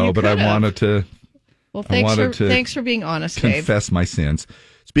let it go, but I wanted to. Well, thanks for being honest, Dave. Confess my sins.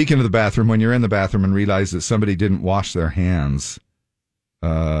 Speaking of the bathroom, when you're in the bathroom and realize that somebody didn't wash their hands,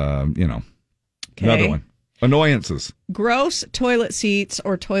 another one. Annoyances. Gross toilet seats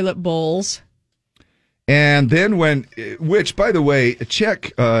or toilet bowls. And then which, by the way,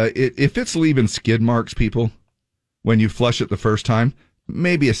 check if it's leaving skid marks, people, when you flush it the first time,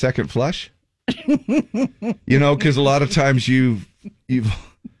 maybe a second flush. Because a lot of times you've,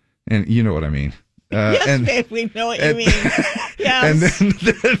 and you know what I mean. Yes, babe, we know what you mean. Yes.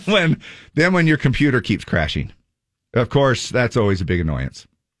 And then when your computer keeps crashing. Of course, that's always a big annoyance.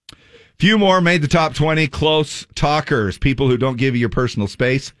 Few more made the top 20. Close talkers, people who don't give you your personal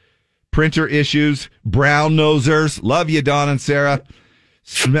space. Printer issues, brown nosers. Love you, Don and Sarah.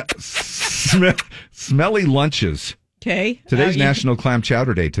 Smelly lunches. Okay. Today's National Clam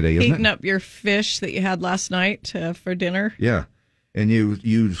Chowder Day today, isn't it? Heating up your fish that you had last night for dinner. Yeah. And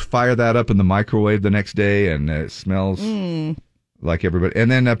you fire that up in the microwave the next day, and it smells like everybody.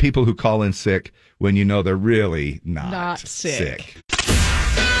 And then people who call in sick when you know they're really not sick.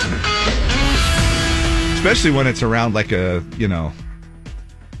 Especially when it's around like a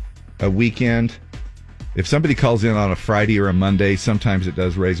weekend. If somebody calls in on a Friday or a Monday, sometimes it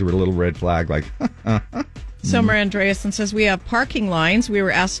does raise a little red flag like, Summer Andreasen says we have parking lines. We were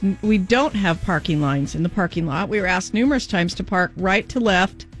asked, we don't have parking lines in the parking lot. We were asked numerous times to park right to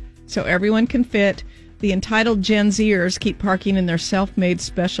left so everyone can fit. The entitled Gen Zers keep parking in their self-made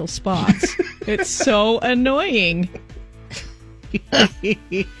special spots. It's so annoying.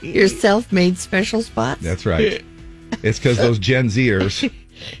 Your self-made special spots? That's right. It's because those Gen Zers,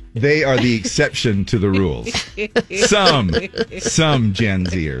 they are the exception to the rules. Some Gen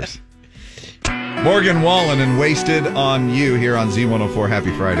Zers. Morgan Wallen and Wasted on You here on Z104.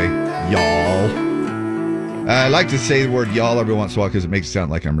 Happy Friday, y'all. I like to say the word y'all every once in a while because it makes it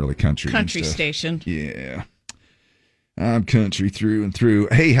sound like I'm really country. Country station. Yeah. I'm country through and through.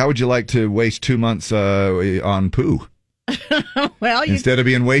 Hey, how would you like to waste 2 months on poo? Well, instead of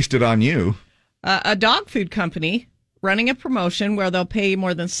being wasted on you. A dog food company running a promotion where they'll pay you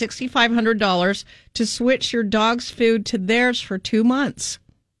more than $6,500 to switch your dog's food to theirs for 2 months.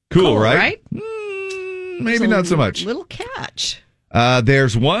 Cool, right? Right? Maybe not so much. Little catch.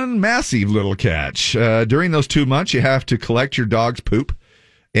 There's one massive little catch. During those 2 months, you have to collect your dog's poop,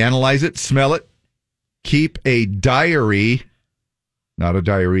 analyze it, smell it, keep a diary, not a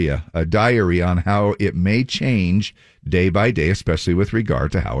diarrhea, a diary on how it may change day by day, especially with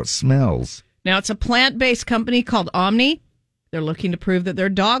regard to how it smells. Now, it's a plant-based company called Omni. They're looking to prove that their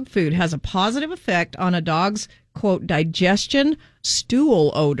dog food has a positive effect on a dog's, quote, digestion,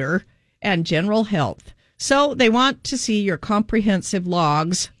 stool odor, and general health. So they want to see your comprehensive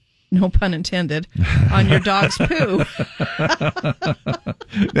logs, no pun intended, on your dog's poo.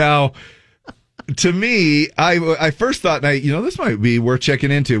 Now, to me, I first thought, this might be worth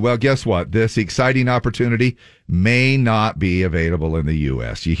checking into. Well, guess what? This exciting opportunity may not be available in the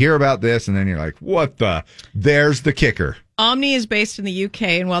U.S. You hear about this, and then you're like, what the? There's the kicker. Omni is based in the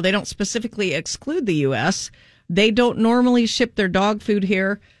U.K., and while they don't specifically exclude the U.S., they don't normally ship their dog food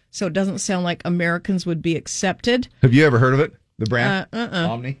here, so it doesn't sound like Americans would be accepted. Have you ever heard of it? The brand?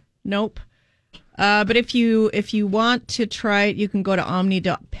 Omni? Nope. But if you want to try it, you can go to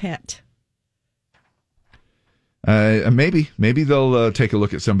omni.pet. Maybe they'll take a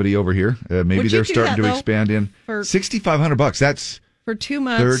look at somebody over here. Maybe they're starting to expand in. For $6,500. That's for 2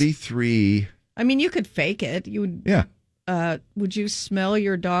 months. 33 I mean, you could fake it. You would. Yeah. Would you smell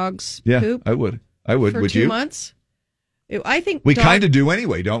your dog's Yeah, poop? I would. Would 2 you? months? I think We kind of do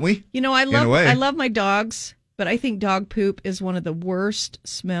anyway, don't we? You know, In a way. I love my dogs, but I think dog poop is one of the worst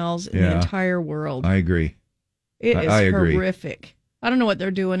smells in the entire world. I agree. It is I agree. horrific. I don't know what they're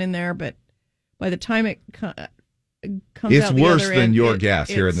doing in there, but by the time it comes It's out the worse other than end, your gas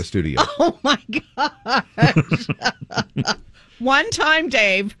here in the studio. Oh my gosh! One time,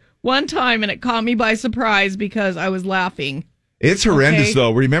 Dave. One time, and it caught me by surprise because I was laughing. It's horrendous, Okay. though.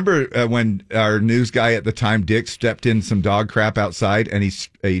 Remember when our news guy at the time, Dick, stepped in some dog crap outside and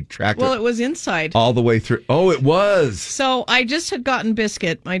he tracked Well, it it was inside. all the way through? Oh, it was. So I just had gotten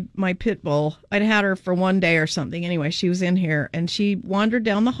Biscuit, my pit bull. I'd had her for one day or something. Anyway, she was in here, and she wandered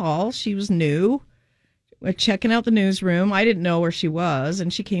down the hall. She was new, checking out the newsroom. I didn't know where she was,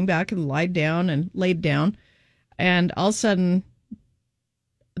 and she came back and laid down. And all of a sudden,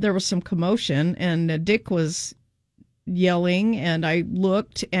 there was some commotion, and Dick was yelling, and I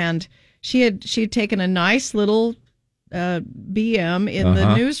looked, and she had taken a nice little BM in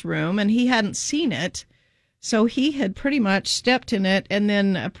the newsroom, and he hadn't seen it, so he had pretty much stepped in it and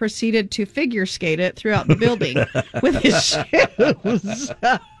then proceeded to figure skate it throughout the building with his shoes.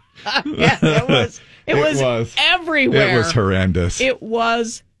 Yeah, it was everywhere. It was horrendous. It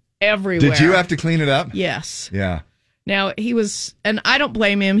was everywhere. Did you have to clean it up? Yes. Yeah. Now he was, and I don't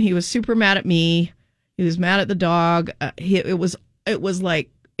blame him. He was super mad at me. He was mad at the dog. It was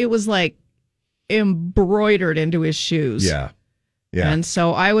like embroidered into his shoes. Yeah. Yeah. And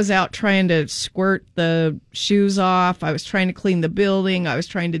so I was out trying to squirt the shoes off. I was trying to clean the building. I was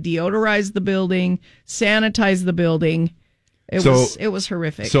trying to deodorize the building, sanitize the building. It was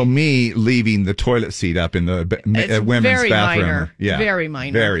horrific. So me leaving the toilet seat up in the It's women's very bathroom. minor. Yeah. Very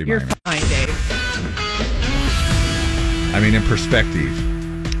minor. Very You're minor. fine, Dave. I mean, in perspective,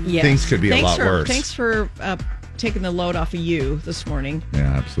 Yes. things could be a lot worse. Thanks for taking the load off of you this morning.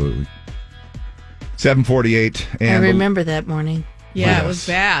 Yeah, absolutely. 7:48. I And remember that morning. Yeah, Yes. it was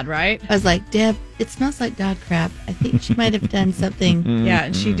bad, right? I was like, Deb, it smells like dog crap. I think she might have done something. Yeah,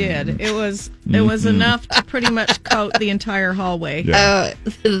 and she did. It was enough to pretty much coat the entire hallway.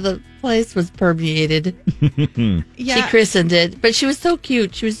 The place was permeated. She Yeah. christened it, but she was so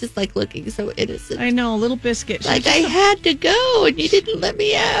cute. She was just like looking so innocent. I know, little Biscuit. Like, I had to go and you didn't let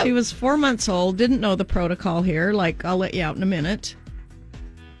me out. She was 4 months old, didn't know the protocol here. Like, I'll let you out in a minute.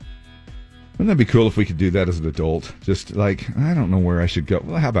 Wouldn't that be cool if we could do that as an adult? Just like, I don't know where I should go.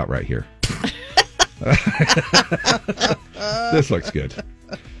 Well, how about right here? This looks good.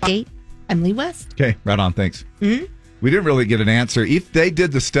 Kate, Emily West. Okay, right on. Thanks. Mm-hmm. We didn't really get an answer. If they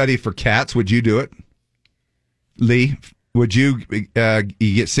did the study for cats, would you do it? Lee, would you get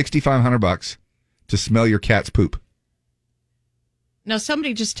 $6,500 to smell your cat's poop? Now,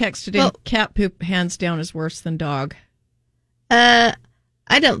 somebody just texted in, cat poop hands down is worse than dog.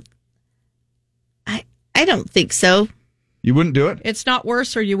 I don't think so. You wouldn't do it? It's not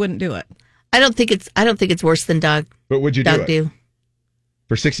worse, or you wouldn't do it. I don't think it's worse than dog. But would you do dog it? do.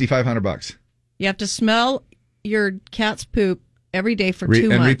 For $6,500? You have to smell your cat's poop every day for 2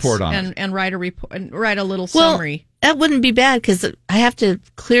 months. And report on it. And write a report and write a little Well, summary. that wouldn't be bad because I have to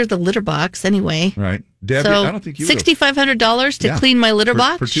clear the litter box anyway. Right. Deb, so I don't think you would. $6,500 to clean my litter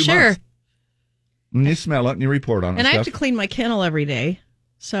box? For 2 sure. months. And you smell it and you report on it. And I have stuff. to clean my kennel every day.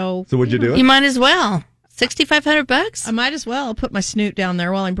 So would you do it? You might as well. $6,500? I might as well put my snoot down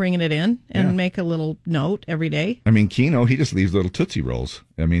there while I'm bringing it in and make a little note every day. I mean, Keno, he just leaves little Tootsie Rolls.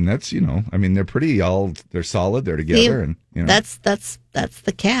 I mean, that's, they're pretty they're solid, they're together. And That's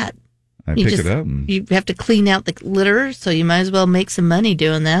the cat. I You pick just- it up. And, You have to clean out the litter, so you might as well make some money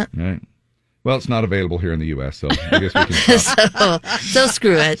doing that. right. Well, it's not available here in the U.S., so I guess we can stop. so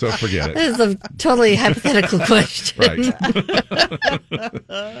screw it. So forget it. This is a totally hypothetical question. Right.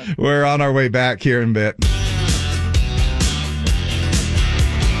 We're on our way back here in a bit.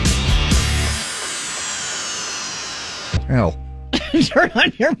 Hell. Turn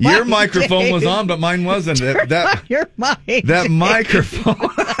on your mic. Your microphone Dave. was on, but mine wasn't. Turn on your mic. That Dave. microphone.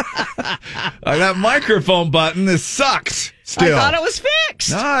 That microphone button, this sucks. Still. I thought it was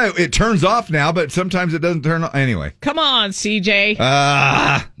fixed. No, it turns off now, but sometimes it doesn't turn on. Anyway. Come on, CJ.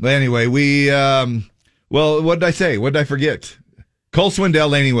 Anyway, well, what did I say? What did I forget? Cole Swindell,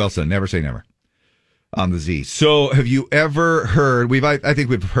 Lainey Wilson. Never say never. On the Z. So have you ever heard, I think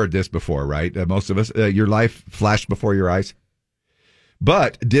we've heard this before, right? Most of us, your life flashed before your eyes.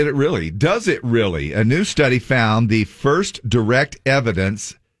 But did it really? Does it really? A new study found the first direct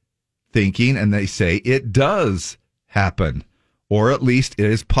evidence thinking, and they say it does happen, or at least it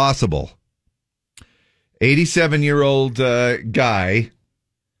is possible. 87-year-old guy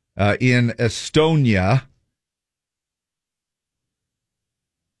in Estonia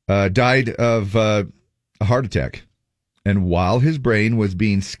died of a heart attack. And while his brain was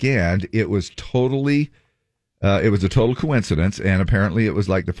being scanned, it was a total coincidence. And apparently it was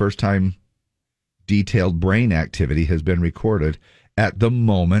like the first time detailed brain activity has been recorded at the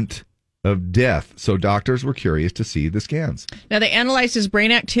moment of death. So doctors were curious to see the scans. Now, they analyzed his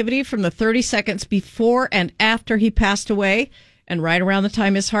brain activity from the 30 seconds before and after he passed away. And right around the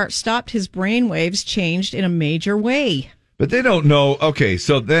time his heart stopped, his brain waves changed in a major way. But they don't know. Okay,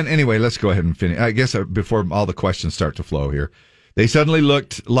 so then anyway, let's go ahead and finish. I guess before all the questions start to flow here, they suddenly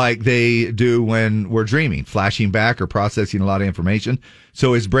looked like they do when we're dreaming, flashing back or processing a lot of information.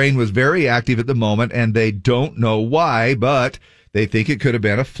 So his brain was very active at the moment, and they don't know why, but they think it could have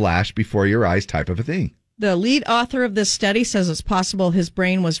been a flash before your eyes type of a thing. The lead author of this study says it's possible his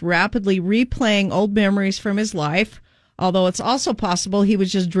brain was rapidly replaying old memories from his life, although it's also possible he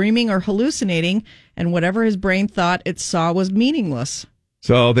was just dreaming or hallucinating, and whatever his brain thought it saw was meaningless.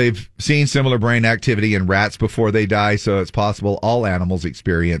 So they've seen similar brain activity in rats before they die, so it's possible all animals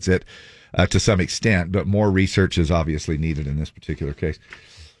experience it to some extent, but more research is obviously needed in this particular case.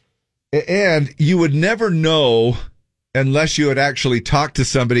 And you would never know unless you had actually talked to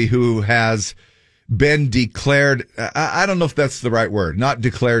somebody who has been declared, I don't know if that's the right word, not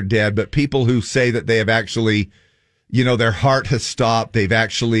declared dead, but people who say that they have actually, their heart has stopped. They've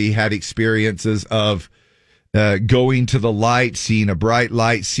actually had experiences of going to the light, seeing a bright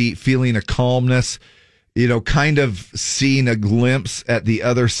light, feeling a calmness, kind of seeing a glimpse at the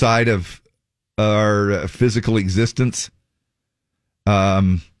other side of our physical existence.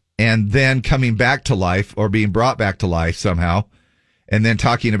 And then coming back to life or being brought back to life somehow, and then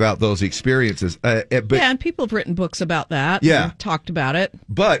talking about those experiences. And people have written books about that. Yeah. And talked about it.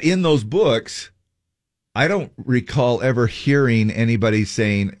 But in those books, I don't recall ever hearing anybody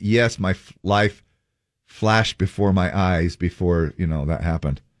saying, yes, my life flashed before my eyes before, that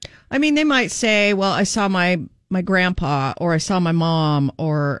happened. I mean, they might say, well, I saw my grandpa, or I saw my mom,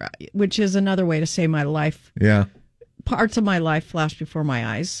 which is another way to say my life. Yeah. Parts of my life flashed before my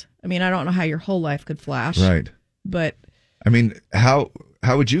eyes. I mean, I don't know how your whole life could flash. Right. But I mean, how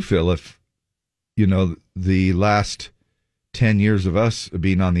would you feel if, the last 10 years of us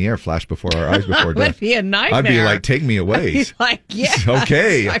being on the air flashed before our eyes before death? Would be a nightmare. I'd be like, take me away. I'd be like, yes.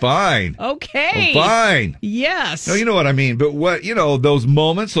 Okay, fine. Okay. Fine. Yes. No, you know what I mean. But what, those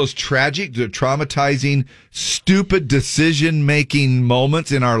moments, those tragic, the traumatizing, stupid decision-making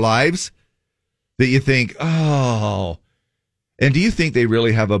moments in our lives that you think, oh. And do you think they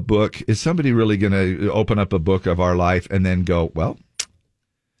really have a book? Is somebody really going to open up a book of our life and then go, well,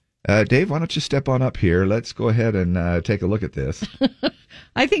 Dave, why don't you step on up here? Let's go ahead and take a look at this.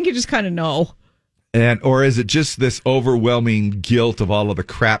 I think you just kind of know. Or is it just this overwhelming guilt of all of the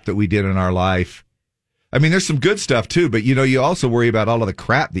crap that we did in our life? I mean, there's some good stuff too, but you also worry about all of the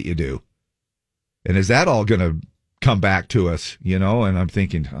crap that you do. And is that all going to come back to us, And I'm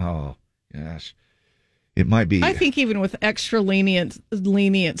thinking, oh, gosh. It might be. I think even with extra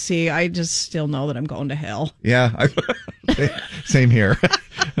leniency, I just still know that I'm going to hell. Yeah, same here.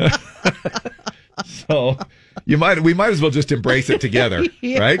 So we might as well just embrace it together,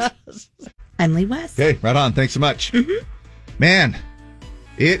 yes. Right? I'm Lee West. Okay, right on. Thanks so much. Man,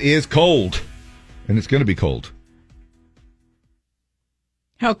 it is cold, and it's going to be cold.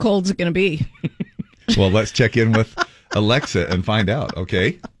 How cold is it going to be? Well, let's check in with Alexa and find out,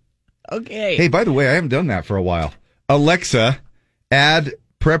 okay? Okay. Hey, by the way, I haven't done that for a while. Alexa, add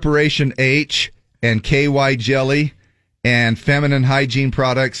Preparation H and KY jelly and feminine hygiene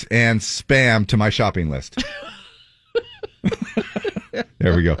products and Spam to my shopping list.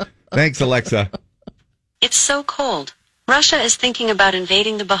 There we go. Thanks, Alexa. It's so cold. Russia is thinking about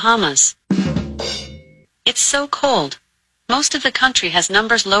invading the Bahamas. It's so cold. Most of the country has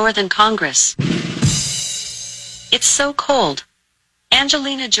numbers lower than Congress. It's so cold.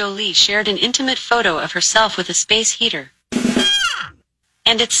 Angelina Jolie shared an intimate photo of herself with a space heater.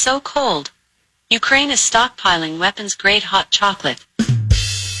 And it's so cold. Ukraine is stockpiling weapons-grade hot chocolate.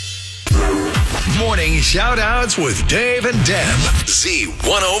 Morning shout-outs with Dave and Deb.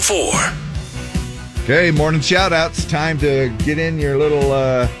 Z104. Okay, morning shout-outs. Time to get in your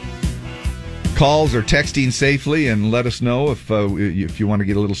little calls or texting safely and let us know if you want to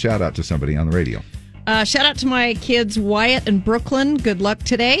get a little shout-out to somebody on the radio. Shout out to my kids, Wyatt and Brooklyn. Good luck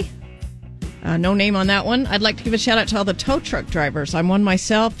today. No name on that one. I'd like to give a shout out to all the tow truck drivers. I'm one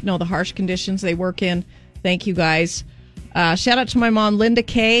myself. Know the harsh conditions they work in. Thank you, guys. Shout out to my mom, Linda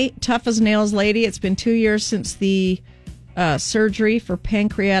Kay, tough as nails lady. It's been 2 years since the surgery for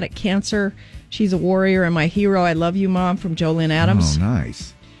pancreatic cancer. She's a warrior and my hero. I love you, Mom, from Jolynn Adams. Oh,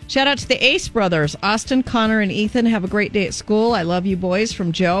 nice. Shout out to the Ace brothers, Austin, Connor, and Ethan. Have a great day at school. I love you boys,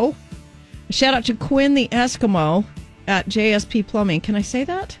 from Joe. Shout out to Quinn the Eskimo at JSP Plumbing. Can I say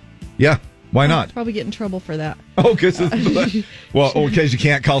that? Yeah, why I'll not? probably get in trouble for that. Oh, because you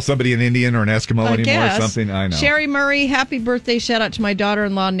can't call somebody an Indian or an Eskimo anymore or something. I know. Sherry Murray, happy birthday. Shout out to my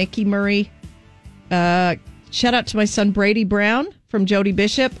daughter-in-law, Nikki Murray. Shout out to my son, Brady Brown, from Jody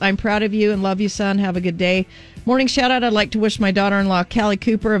Bishop. I'm proud of you and love you, son. Have a good day. Morning shout out. I'd like to wish my daughter-in-law, Callie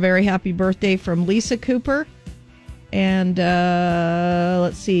Cooper, a very happy birthday from Lisa Cooper. And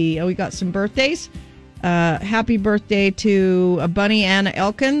let's see. We got some birthdays. Happy birthday to Bunny Anna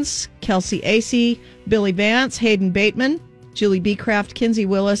Elkins, Kelsey Acey, Billy Vance, Hayden Bateman, Julie Beecraft, Kinsey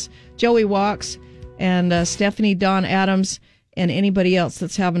Willis, Joey Walks, and Stephanie Dawn Adams, and anybody else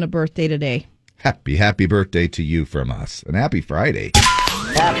that's having a birthday today. Happy birthday to you from us. And happy Friday.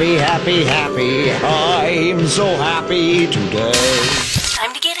 Happy. I'm so happy today.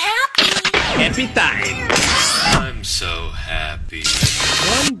 Time to get happy. Happy time. I'm so happy.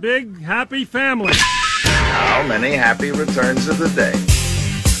 One big happy family. How many happy returns of the day?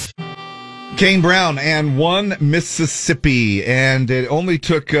 Kane Brown and one Mississippi. And it only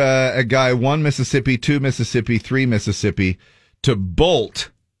took a guy, one Mississippi, two Mississippi, three Mississippi, to bolt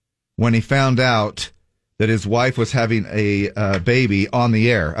when he found out that his wife was having a baby on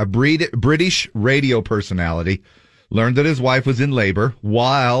the air. A British radio personality learned that his wife was in labor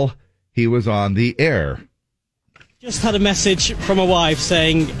while he was on the air. Just had a message from my wife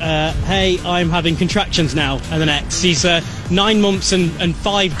saying, hey, I'm having contractions now and the next. She's 9 months and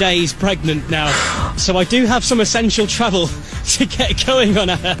 5 days pregnant now. So I do have some essential travel to get going on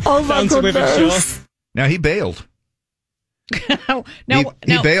her. Oh, my goodness. Now, he bailed.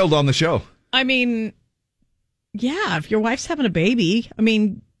 He bailed on the show. I mean, yeah, if your wife's having a baby, I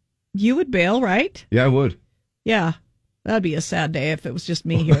mean, you would bail, right? Yeah, I would. Yeah, that'd be a sad day if it was just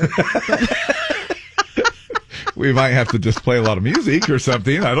me here. We might have to just play a lot of music or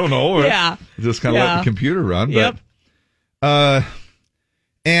something. I don't know. Yeah. Just kind of let the computer run. Yep. But,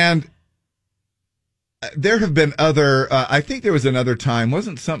 and there have been other, I think there was another time,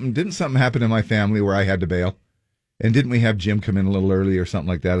 didn't something happen in my family where I had to bail? And didn't we have Jim come in a little early or something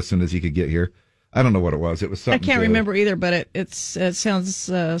like that as soon as he could get here? I don't know what it was. It was something. I can't remember either, but it sounds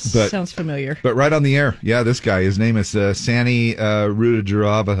familiar. But right on the air. Yeah, this guy, his name is Sani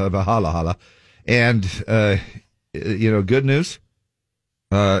Rudajaravala. And, good news.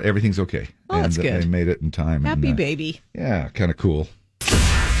 Everything's okay. Oh, that's good. They made it in time. Happy baby. Yeah, kind of cool.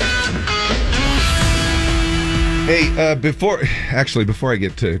 Hey, before I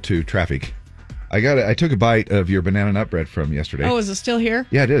get to traffic, I took a bite of your banana nut bread from yesterday. Oh, is it still here?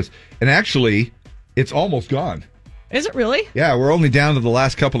 Yeah, it is. And actually, it's almost gone. Is it really? Yeah, we're only down to the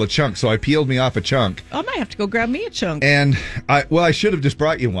last couple of chunks, so I peeled me off a chunk. I might have to go grab me a chunk. And I should have just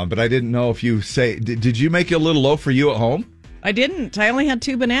brought you one, but I didn't know if you did you make a little loaf for you at home? I didn't. I only had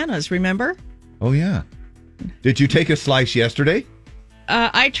 2 bananas, remember? Oh, yeah. Did you take a slice yesterday?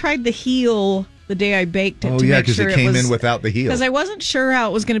 I tried the heel the day I baked it. Oh, to yeah, make because sure it came in without the heel. Because I wasn't sure how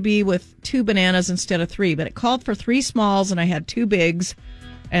it was going to be with 2 bananas instead of 3, but it called for 3 smalls and I had 2 bigs,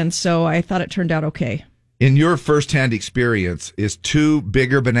 and so I thought it turned out okay. In your firsthand experience, is 2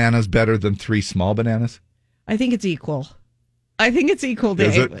 bigger bananas better than 3 small bananas? I think it's equal. Dave. Is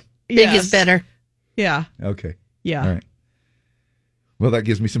it? Big is better. Yeah. Okay. Yeah. All right. Well, that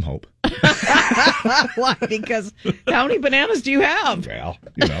gives me some hope. Why? Because how many bananas do you have? Well,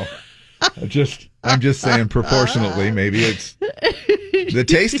 I'm just saying proportionately, maybe it's the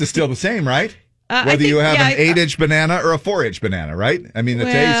taste is still the same, right? Whether you have an 8-inch banana or a 4-inch banana, right? I mean, the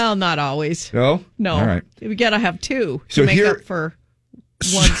taste. Well, not always. No? No. All right. We got to have 2 So to make here- up for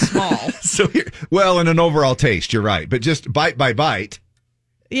one small. In an overall taste, you're right. But just bite by bite,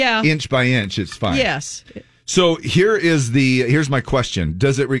 Yeah. inch by inch, it's fine. Yes. So here's my question.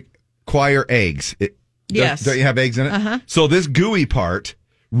 Does it require eggs? Yes. Don't you have eggs in it? Uh-huh. So this gooey part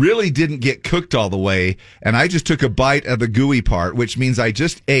really didn't get cooked all the way, and I just took a bite of the gooey part, which means I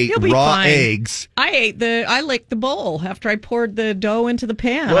just ate You'll be raw fine. eggs. I licked the bowl after I poured the dough into the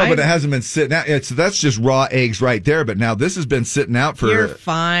pan. Well, but it hasn't been sitting out. That's just raw eggs right there. But now this has been sitting out for. You're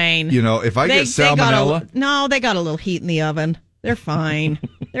fine. If I get salmonella. They got a little heat in the oven. They're fine.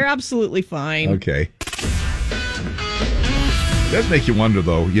 They're absolutely fine. Okay. It does make you wonder,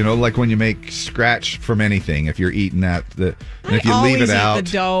 though, like when you make scratch from anything, if you're eating that, and if you leave it out. I always eat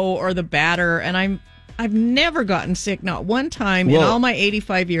the dough or the batter, and I've never gotten sick, not one time in all my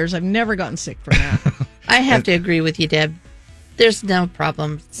 85 years. I've never gotten sick from that. I have to agree with you, Deb. There's no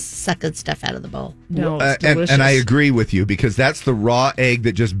problem sucking stuff out of the bowl. No, it's delicious. And I agree with you, because that's the raw egg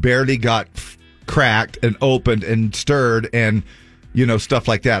that just barely got cracked and opened and stirred, and stuff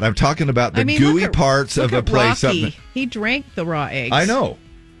like that. I'm talking about the I mean, gooey parts of look a at place. Rocky. He drank the raw eggs. I know,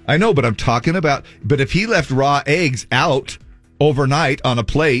 but I'm talking about. But if he left raw eggs out overnight on a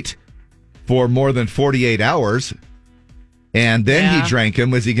plate for more than 48 hours, and then he drank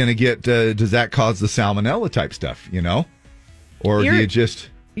them, was he going to get? Does that cause the salmonella type stuff? Or do you just?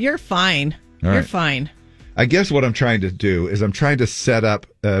 You're fine. All You're right. fine. I guess what I'm trying to do is I'm trying to set up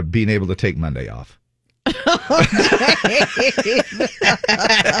being able to take Monday off. I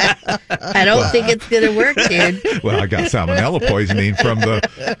don't think it's going to work, dude. Well, I got salmonella poisoning from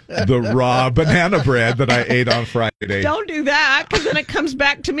the raw banana bread that I ate on Friday. Don't do that, because then it comes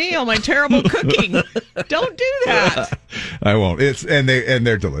back to me, all my terrible cooking. Don't do that. I won't.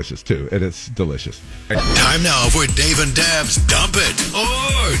 They're delicious too. It is delicious. Time now for Dave and Dab's Dump It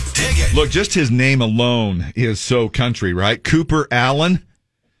or Dig It. Look, just his name alone is so country, right? Cooper Allen.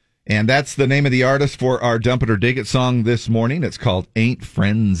 And that's the name of the artist for our Dump It or Dig It song this morning. It's called Ain't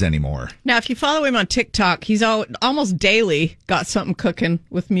Friends Anymore. Now, if you follow him on TikTok, he's almost daily got something cooking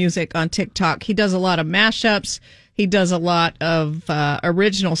with music on TikTok. He does a lot of mashups. He does a lot of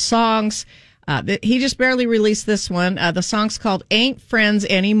original songs. He just barely released this one. The song's called Ain't Friends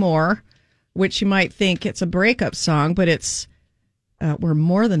Anymore, which you might think it's a breakup song, but it's we're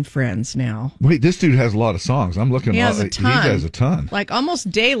more than friends now. Wait, this dude has a lot of songs. I'm looking. He has a ton. He has a ton. Like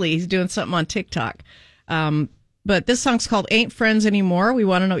almost daily, he's doing something on TikTok. But this song's called Ain't Friends Anymore. We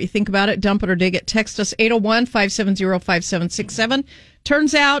want to know what you think about it. Dump it or dig it. Text us 801-570-5767.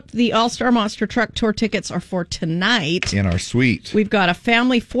 Turns out the All-Star Monster Truck Tour tickets are for tonight. In our suite. We've got a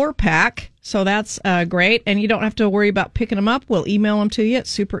family 4-pack, so that's great. And you don't have to worry about picking them up. We'll email them to you.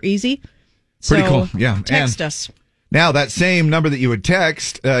 It's super easy. Pretty cool. Yeah. Text us. Now, that same number that you would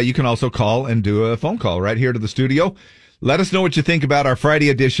text, you can also call and do a phone call right here to the studio. Let us know what you think about our Friday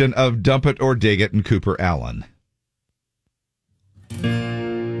edition of Dump It or Dig It and Cooper Allen.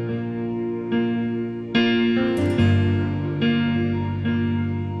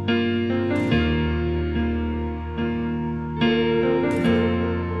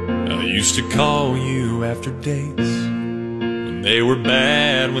 I used to call you after dates when they were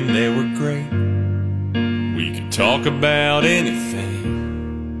bad, when they were great. We could talk about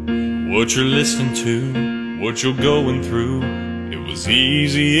anything, what you're listening to, what you're going through. It was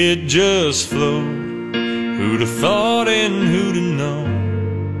easy, it just flowed. Who'd have thought and who'd have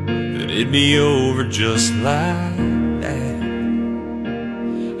known that it'd be over just like that?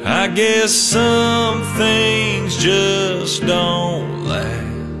 I guess some things just don't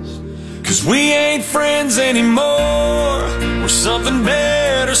last, 'cause we ain't friends anymore. We're something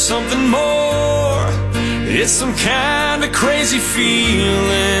better, something more. It's some kind of crazy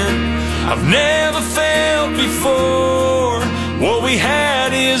feeling I've never felt before. What we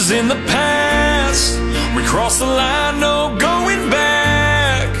had is in the past. We crossed the line, no going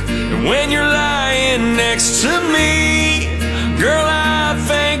back. And when you're lying next to me, girl, I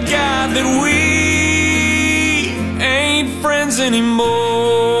thank God that we ain't friends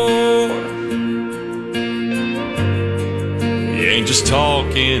anymore. You ain't just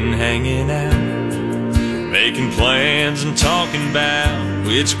talking, hanging out, making plans and talking about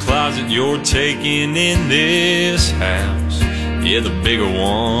which closet you're taking in this house. Yeah, the bigger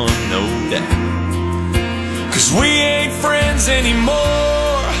one, no doubt. 'Cause we ain't friends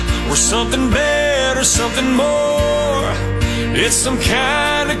anymore. We're something better, something more. It's some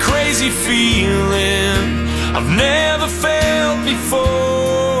kind of crazy feeling I've never felt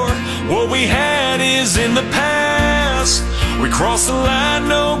before. What we had is in the past. We crossed the line,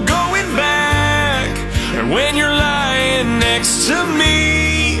 no going back. And when you're lying next to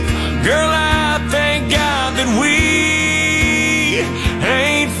me, girl, I thank God that we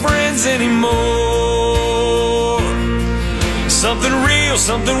ain't friends anymore. Something real,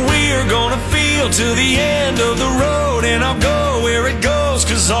 something we're gonna feel till the end of the road. And I'll go where it goes,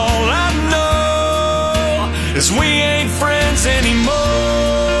 'cause all I know is we ain't friends anymore.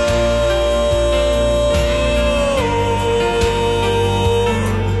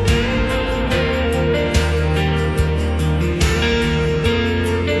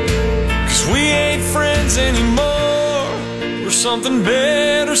 'Cause we ain't friends anymore. We're something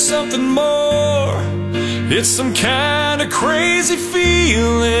better, something more. It's some kind of crazy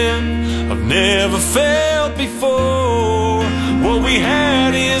feeling I've never felt before. What we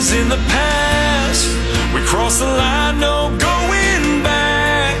had is in the past. We crossed the line, no going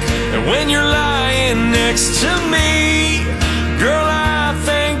back. And when you're lying next to me, girl, I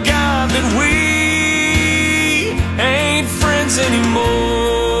thank God that we ain't friends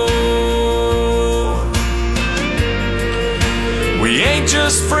anymore. We ain't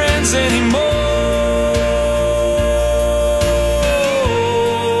just friends anymore.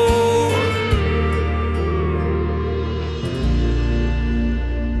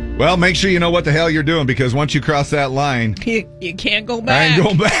 Well, make sure you know what the hell you're doing, because once you cross that line, You can't go back. I ain't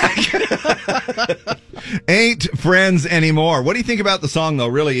going back. Ain't friends anymore. What do you think about the song, though,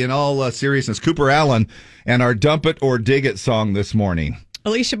 really, in all seriousness? Cooper Allen and our Dump It or Dig It song this morning.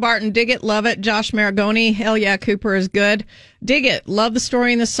 Alicia Barton, dig it, love it. Josh Maragoni, hell yeah, Cooper is good. Dig it, love the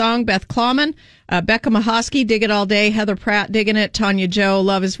story in the song. Beth Clawman, Becca Mahoski, dig it all day. Heather Pratt, digging it. Tanya Joe,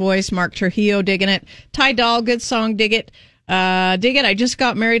 love his voice. Mark Trujillo, digging it. Ty Dahl, good song, dig it. Dig it, I just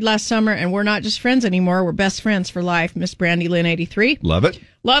got married last summer, and we're not just friends anymore. We're best friends for life. Miss Brandy Lynn, 83. Love it.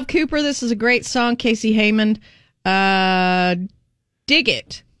 Love Cooper, this is a great song. Casey Heyman, dig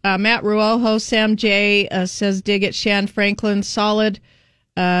it. Matt Ruoho, Sam J. Says dig it. Shan Franklin, solid.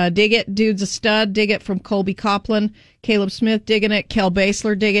 Dig it, dude's a stud. Dig it from Colby Copland. Caleb Smith, digging it. Kel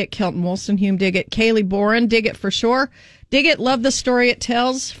Basler, dig it. Kelton Wolstenhume, dig it. Kaylee Boren, dig it for sure. Dig it, love the story it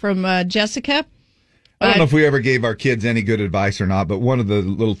tells from Jessica. I don't know if we ever gave our kids any good advice or not, but one of the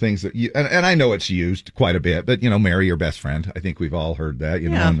little things that and I know it's used quite a bit, but marry your best friend. I think we've all heard that,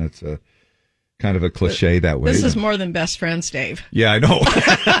 know, and it's a kind of a cliche that way. This is more than best friends, Dave. Yeah, I know.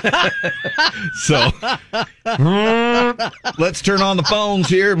 So let's turn on the phones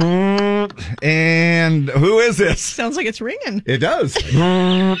here. And who is this? Sounds like it's ringing. It does.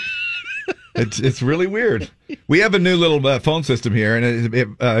 It's really weird. We have a new little phone system here, and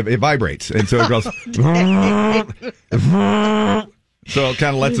it vibrates, and so it goes. So it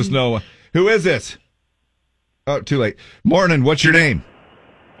kind of lets us know who is this. Oh, too late. Morning. What's your name?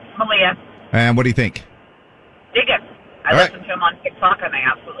 Malia. And what do you think? Dig it. I listen to him on TikTok, and I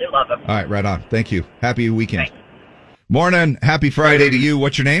absolutely love him. All right, right on. Thank you. Happy weekend. Thanks. Morning. Happy Friday to you.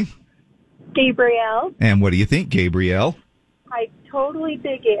 What's your name? Gabrielle. And what do you think, Gabrielle? I totally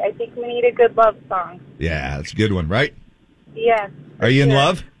dig it. I think we need a good love song. Yeah, it's a good one, right? Yes. Are you in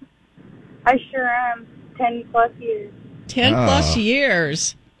love? I sure am. 10 plus years. 10 plus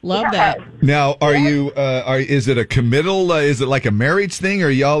years. Love that. Now, are you? Is it a committal? Is it like a marriage thing, or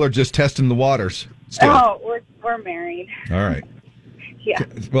y'all are just testing the waters? Still? Oh, we're married. All right. Yeah.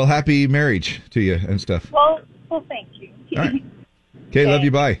 Well, happy marriage to you and stuff. Well, thank you. All right. Okay, love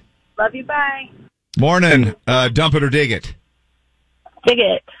you. Bye. Love you. Bye. Morning. Dump it or dig it. Dig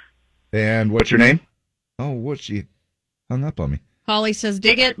it. And what's your name? Oh, she hung up on me. Holly says,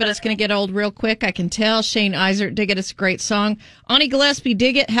 dig it, but it's going to get old real quick. I can tell. Shane Eisert, dig it. It's a great song. Ani Gillespie,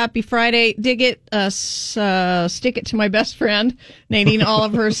 dig it. Happy Friday. Dig it. Stick it to my best friend. Nadine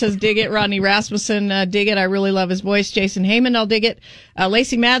Oliver says, dig it. Rodney Rasmussen, dig it. I really love his voice. Jason Heyman, I'll dig it.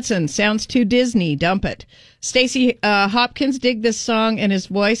 Lacey Madsen, sounds too Disney. Dump it. Stacy Hopkins, dig this song and his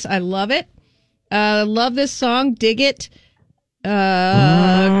voice. I love it. Love this song. Dig it.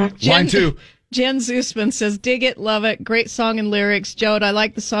 Line 2. Jen Zusman says, dig it, love it, great song and lyrics. Jode, I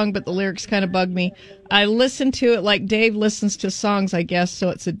like the song, but the lyrics kind of bug me. I listen to it like Dave listens to songs, I guess, so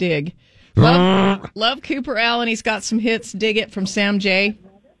it's a dig. Love Cooper Allen. He's got some hits. Dig it from Sam J.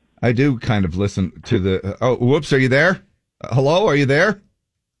 I do kind of listen to the... Oh, whoops, are you there? Hello, are you there?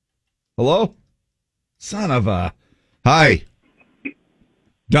 Hello? Son of a... Hi.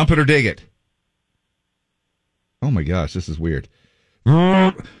 Dump it or dig it? Oh, my gosh, this is weird.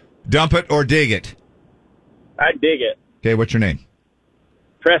 Dump it or dig it? I dig it. Okay, what's your name?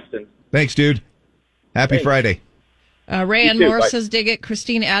 Preston. Thanks, dude. Happy Friday. Rayanne Moore says, dig it.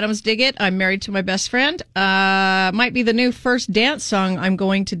 Christine Adams, dig it. I'm married to my best friend. Might be the new first dance song. I'm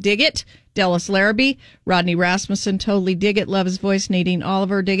going to dig it. Dallas Larrabee. Rodney Rasmussen, totally dig it. Love his voice. Nadine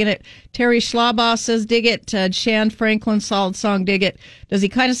Oliver, digging it. Terry Schlabaugh says, dig it. Shan Franklin, solid song, dig it. Does he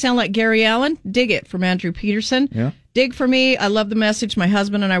kind of sound like Gary Allen? Dig it from Andrew Peterson. Yeah. Dig for me. I love the message. My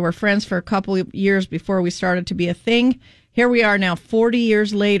husband and I were friends for a couple of years before we started to be a thing. Here we are now, 40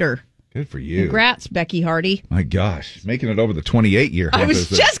 years later. Good for you. Congrats, Becky Hardy. My gosh, making it over the 28-year. I was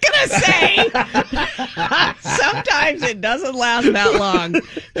just going to say, sometimes it doesn't last that long.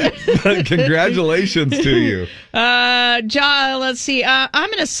 Congratulations to you. Let's see. I'm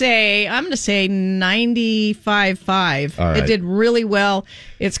going to say 95.5. All right. It did really well.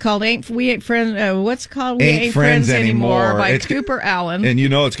 It's called We Ain't Friends. What's it called? We Ain't Friends Anymore by Cooper Allen. And you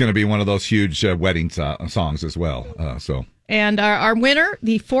know it's going to be one of those huge wedding songs as well. And our winner,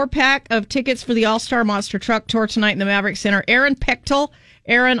 the 4-pack of tickets for the All-Star Monster Truck Tour tonight in the Maverick Center, Aaron Pechtel.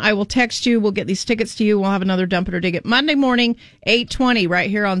 Aaron, I will text you. We'll get these tickets to you. We'll have another Dump It or Dig It Monday morning, 8:20, right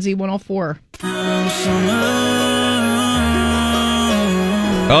here on Z104.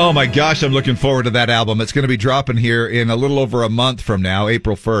 Oh, my gosh, I'm looking forward to that album. It's going to be dropping here in a little over a month from now,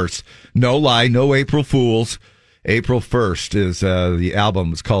 April 1st. No lie, no April Fools. April 1st is the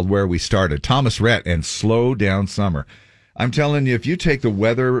album. It's called Where We Started. Thomas Rhett and Slow Down Summer. I'm telling you, if you take the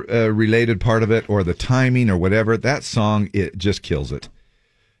weather-related part of it or the timing or whatever, that song, it just kills it.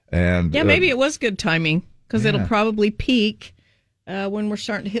 And yeah, maybe it was good timing because it'll probably peak when we're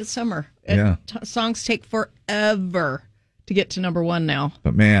starting to hit summer. Songs take forever to get to number one now.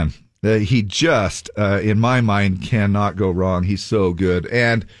 But man, he just, in my mind, cannot go wrong. He's so good.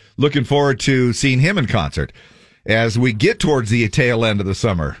 And looking forward to seeing him in concert as we get towards the tail end of the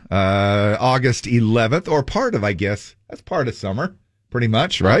summer. August 11th, or part of, I guess, that's part of summer, pretty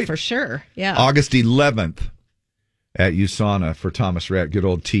much, right? Oh, for sure, yeah. August 11th at USANA for Thomas Rhett, good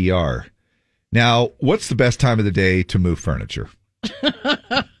old TR. Now, what's the best time of the day to move furniture?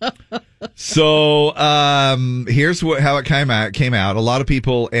 So here's how it came out. A lot of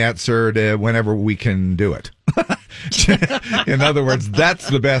people answered whenever we can do it. In other words, that's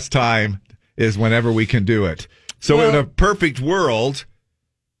the best time is whenever we can do it. So in a perfect world,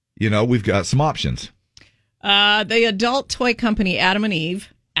 we've got some options. The adult toy company Adam and Eve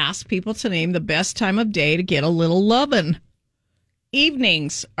asked people to name the best time of day to get a little lovin'.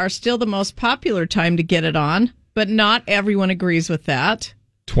 Evenings are still the most popular time to get it on, but not everyone agrees with that.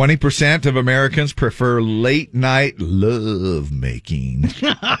 20% of Americans prefer late night love making.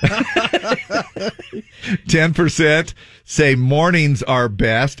 10% say mornings are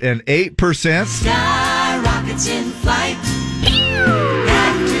best, and 8% Sky rockets in flight.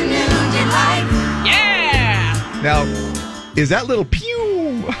 Afternoon delight. Yeah. Now, is that little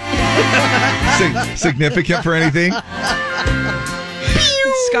pew significant for anything?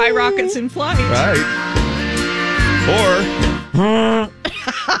 Sky rockets in flight. Right. Or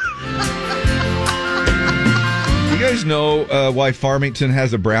you guys know why Farmington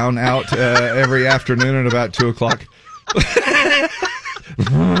has a brown out every afternoon at about 2:00?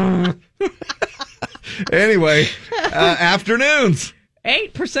 Anyway, afternoons.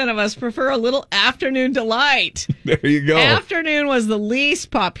 8% of us prefer a little afternoon delight. There you go. Afternoon was the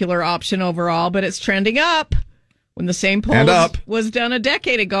least popular option overall, but it's trending up. When the same poll was done a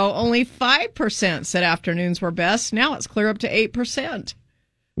decade ago, only 5% said afternoons were best. Now it's clear up to 8%.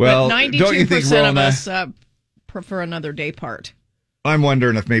 Well, but 92% don't you think, of Rona, us prefer another day part. I'm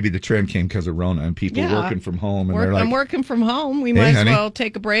wondering if maybe the trend came because of Rona and people working from home. And they're like, I'm working from home. We might as well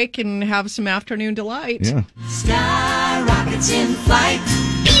take a break and have some afternoon delight. Yeah. Sky rockets in flight.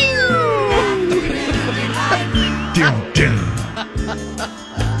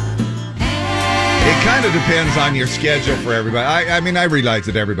 It kind of depends on your schedule for everybody. I mean, I realize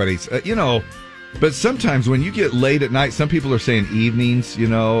that everybody's, but sometimes when you get late at night, some people are saying evenings,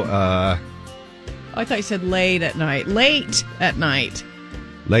 I thought you said late at night. Late at night.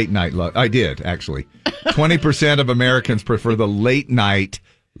 Late night love. I did, actually. 20% of Americans prefer the late night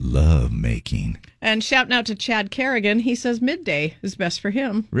love making. And shouting out to Chad Kerrigan, he says midday is best for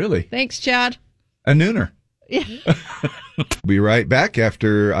him. Really? Thanks, Chad. A nooner. Yeah. Be right back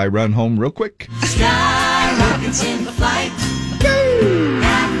after I run home real quick. Sky rockets in flight.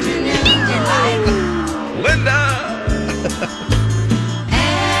 Afternoon delight. Linda!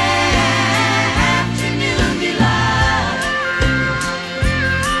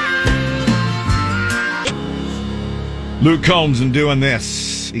 Luke Combs and doing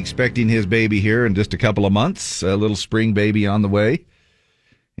this, expecting his baby here in just a couple of months, a little spring baby on the way.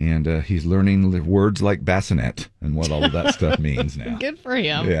 And he's learning words like bassinet and what all of that stuff means now. Good for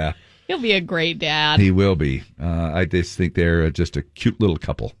him. Yeah. He'll be a great dad. He will be. I just think they're just a cute little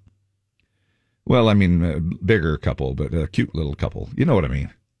couple. Well, I mean, bigger couple, but a cute little couple. You know what I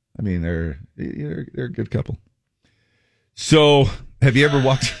mean? I mean, they're a good couple. So, have you ever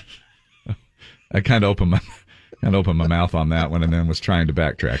walked... I kind of opened my mouth on that one and then was trying to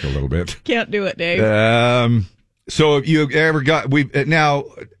backtrack a little bit. Can't do it, Dave. So have you ever now,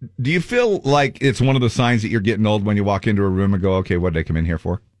 do you feel like it's one of the signs that you're getting old when you walk into a room and go, okay, what did I come in here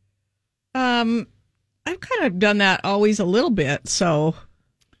for? I've kind of done that always a little bit, so.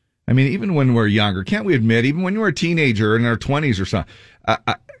 I mean, even when we're younger, can't we admit, even when you were a teenager in our 20s or something,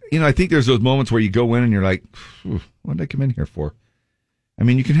 I think there's those moments where you go in and you're like, what did I come in here for? I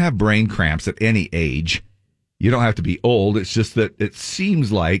mean, you can have brain cramps at any age. You don't have to be old. It's just that it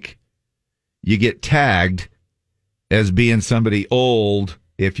seems like you get tagged as being somebody old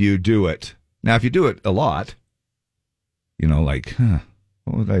if you do it. Now, if you do it a lot, what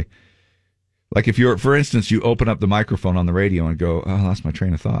would I... Like if you're, for instance, you open up the microphone on the radio and go, oh, that's my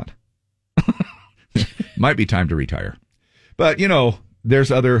train of thought. Might be time to retire. But,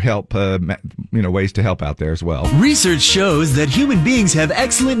 there's other help, ways to help out there as well. Research shows that human beings have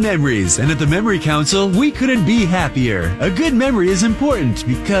excellent memories, and at the Memory Council, we couldn't be happier. A good memory is important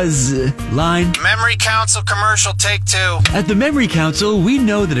because, Memory Council commercial, take 2. At the Memory Council, we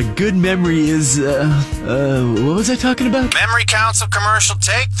know that a good memory is, what was I talking about? Memory Council commercial,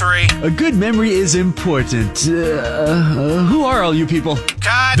 take 3. A good memory is important. Who are all you people?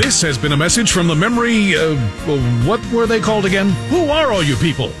 Cut. This has been a message from the Memory, what were they called again? Who are all you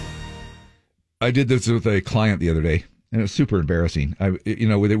people? I did this with a client the other day, and it was super embarrassing.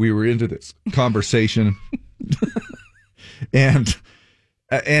 We were into this conversation, and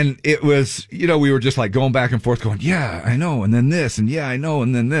it was, we were just like going back and forth, going, yeah, I know, and then this, and yeah, I know,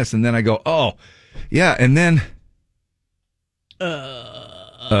 and then this, and then I go, oh, yeah, and then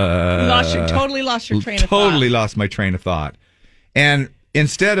totally lost your train of thought. Totally lost my train of thought, and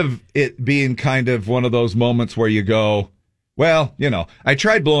instead of it being kind of one of those moments where you go, well, I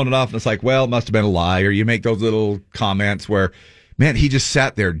tried blowing it off, and it's like, well, it must have been a lie, or you make those little comments where, man, he just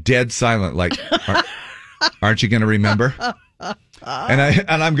sat there dead silent, like, aren't you going to remember? And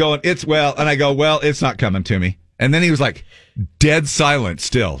I'm going, and I go, well, it's not coming to me. And then he was like, dead silent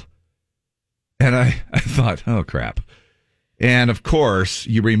still. And I thought, oh, crap. And of course,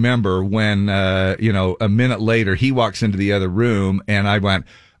 you remember when, a minute later, he walks into the other room, and I went,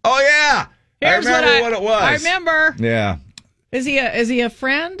 oh, yeah, Here's I remember what it was. I remember. Yeah. Is he a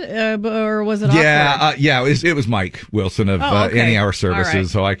friend, or was it awkward? Yeah, it was Mike Wilson of Any Hour Services, right.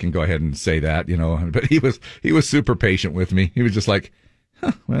 So I can go ahead and say that, But he was super patient with me. He was just like,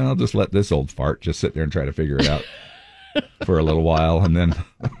 well, I'll just let this old fart just sit there and try to figure it out for a little while, and then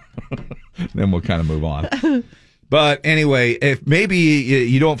we'll kind of move on. But anyway, if maybe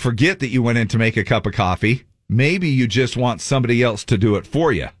you don't forget that you went in to make a cup of coffee, maybe you just want somebody else to do it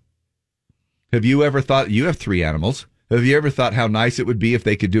for you. Have you ever thought, you have 3 animals, have you ever thought how nice it would be if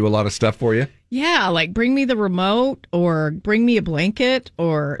they could do a lot of stuff for you? Yeah, like bring me the remote, or bring me a blanket,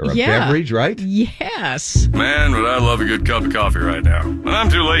 or a beverage, right? Yes. Man, would I love a good cup of coffee right now. But I'm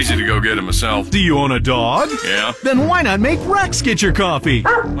too lazy to go get it myself. Do you own a dog? Yeah. Then why not make Rex get your coffee?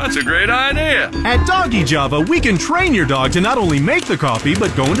 That's a great idea. At Doggy Java, we can train your dog to not only make the coffee,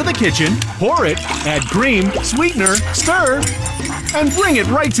 but go into the kitchen, pour it, add cream, sweetener, stir, and bring it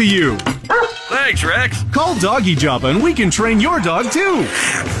right to you. Thanks, Rex. Call Doggy Java and we can train your dog too.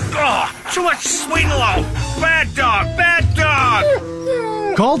 Oh, too much sweet and low. Bad dog, bad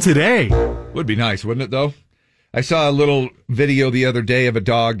dog. Call today. Would be nice, wouldn't it, though? I saw a little video the other day of a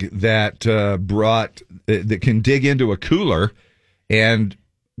dog that that can dig into a cooler, and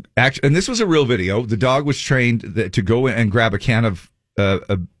this was a real video. The dog was trained to go in and grab a can of,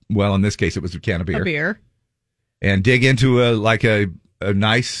 in this case, it was a can of beer. A beer. And dig into a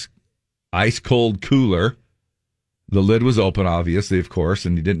nice ice cold cooler. The lid was open, obviously, of course,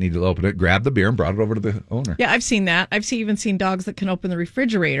 and you didn't need to open it. Grab the beer and brought it over to the owner. Yeah, I've seen that. I've even seen dogs that can open the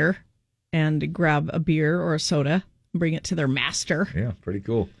refrigerator and grab a beer or a soda and bring it to their master. Yeah, pretty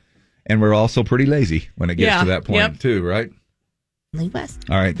cool. And we're also pretty lazy when it gets to that point, too, right? Lee West.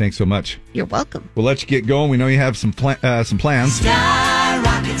 All right, thanks so much. You're welcome. We'll let you get going. We know you have some plans. Oh,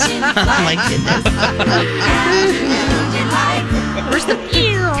 my goodness. Where's the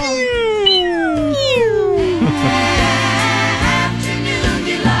pew?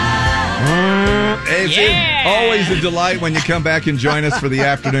 It's always a delight when you come back and join us for the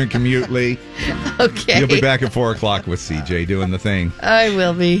afternoon commute, Lee. Okay. You'll be back at 4 o'clock with CJ doing the thing. I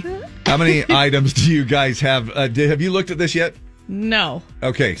will be. How many items do you guys have? Have you looked at this yet? No.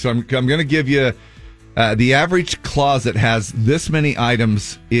 Okay, so I'm going to give you the average closet has this many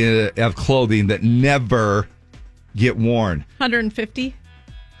items of clothing that never get worn. 150.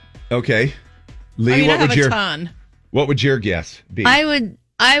 Okay, Lee, I have a ton. What would your guess be?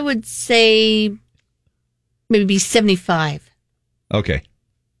 I would say maybe 75. Okay.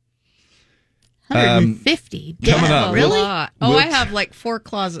 150. Coming up. Really? I have like 4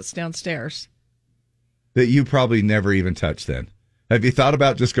 closets downstairs. That you probably never even touched then. Have you thought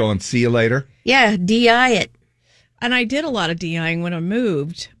about just going, see you later? Yeah, DI it. And I did a lot of DIing when I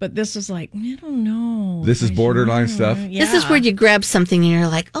moved, but this is like, I don't know. This is borderline stuff? Yeah. This is where you grab something and you're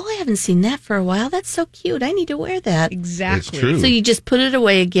like, oh, I haven't seen that for a while. That's so cute. I need to wear that. Exactly. It's true. So you just put it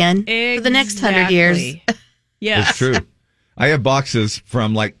away again for the next 100 years. Yeah. It's true. I have boxes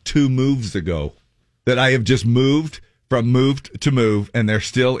from like 2 moves ago that I have just moved from moved to move, and they're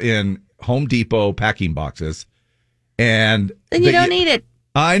still in Home Depot packing boxes. And then you don't need it.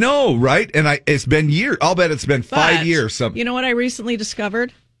 I know, right? And it's been years. I'll bet it's been 5 years. You know what I recently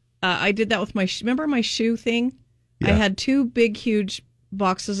discovered? I did that with remember my shoe thing? Yeah. I had 2 big, huge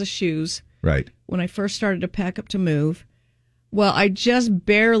boxes of shoes. Right. When I first started to pack up to move. Well, I just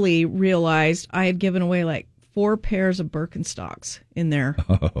barely realized I had given away like 4 pairs of Birkenstocks in there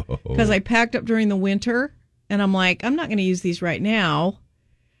because I packed up during the winter, and I'm like, I'm not going to use these right now.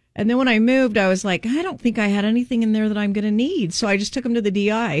 And then when I moved, I was like, I don't think I had anything in there that I'm going to need. So I just took them to the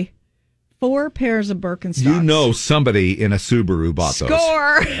DI. 4 pairs of Birkenstocks. You know somebody in a Subaru bought those.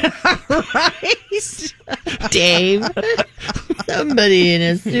 Score! Right? Dave. Somebody in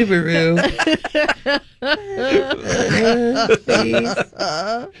a Subaru.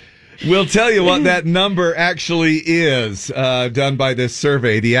 We'll tell you what that number actually is, done by this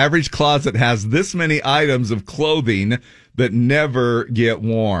survey. The average closet has this many items of clothing that never get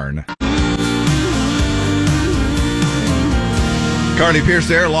worn. Carly Pierce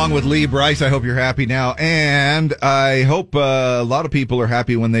there, along with Lee Bryce. I hope you're happy now. And I hope a lot of people are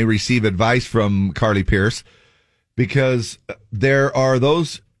happy when they receive advice from Carly Pierce, because there are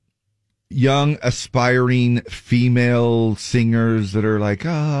those young, aspiring female singers that are like,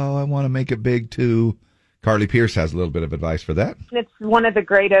 oh, I want to make it big too. Carly Pierce has a little bit of advice for that. It's one of the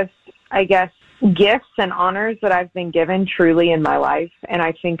greatest, I guess, gifts and honors that I've been given truly in my life. And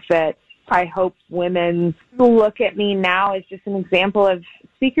I think that I hope women look at me now as just an example of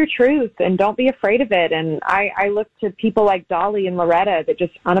speak your truth and don't be afraid of it. And I look to people like Dolly and Loretta that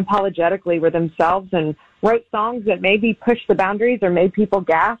just unapologetically were themselves and wrote songs that maybe pushed the boundaries or made people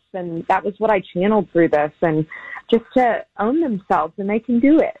gasp. And that was what I channeled through this, and just to own themselves, and they can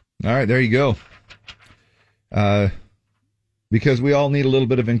do it. All right, there you go. Because we all need a little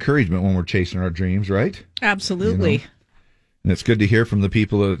bit of encouragement when we're chasing our dreams, right? Absolutely. You know? And it's good to hear from the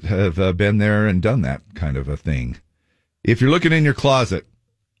people that have been there and done that kind of a thing. If you're looking in your closet,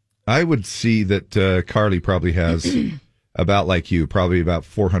 I would see that Carly probably has about like you, probably about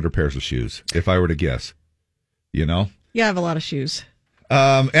 400 pairs of shoes, if I were to guess. You know? Yeah, I have a lot of shoes.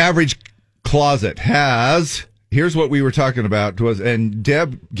 Average closet has, here's what we were talking about, and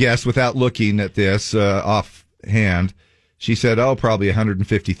Deb guessed without looking at this offhand. She said, probably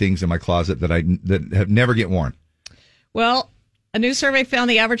 150 things in my closet that have never get worn. Well, a new survey found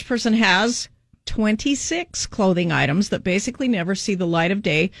the average person has 26 clothing items that basically never see the light of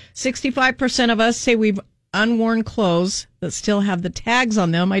day. 65% of us say we've unworn clothes that still have the tags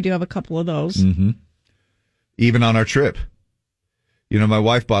on them. I do have a couple of those. Mm-hmm. Even on our trip. You know, my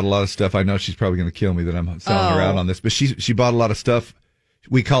wife bought a lot of stuff. I know she's probably going to kill me that I'm selling her out on this, but she bought a lot of stuff.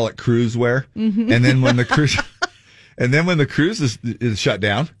 We call it cruise wear. Mm-hmm. And then when the cruise... And then when the cruise is shut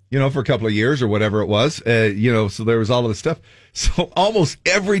down, you know, for a couple of years or whatever it was, you know, so there was all of this stuff. So almost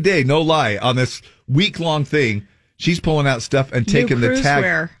every day, no lie, on this week-long thing, she's pulling out stuff and taking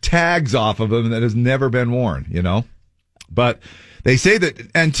the tags off of them that has never been worn, you know. But they say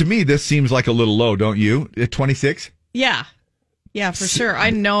that, and to me, this seems like a little low, don't you? At 26? Yeah. Yeah, for sure. I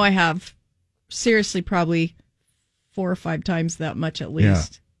know I have seriously probably 4 or 5 times that much at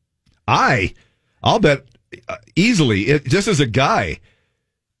least. Yeah. I'll bet... easily, just as a guy,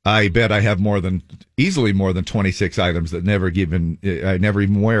 I bet I have easily more than 26 items that I never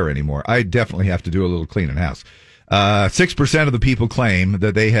even wear anymore. I definitely have to do a little cleaning house. 6% of the people claim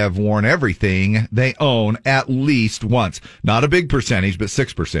that they have worn everything they own at least once. Not a big percentage, but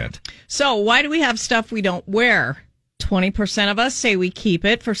 6%. So why do we have stuff we don't wear? 20% of us say we keep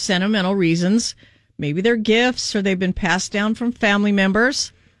it for sentimental reasons. Maybe they're gifts or they've been passed down from family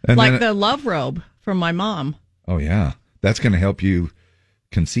members, like the love robe from my mom. Oh, yeah. That's going to help you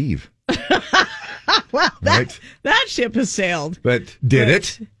conceive. Well, that ship has sailed. But did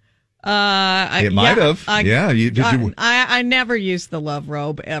it? It might have. I never used the love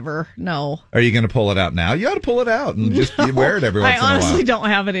robe ever. No. Are you going to pull it out now? You ought to pull it out and just wear it every once in a while. I honestly don't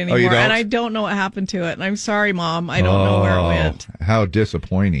have it anymore. Oh, you don't? And I don't know what happened to it. And I'm sorry, Mom. I don't know where it went. How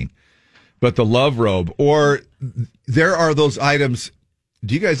disappointing. But the love robe, or there are those items...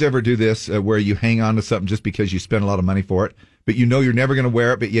 Do you guys ever do this where you hang on to something just because you spend a lot of money for it, but you know you're never going to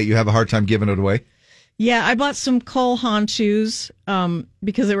wear it, but yet you have a hard time giving it away? Yeah, I bought some Cole Haan shoes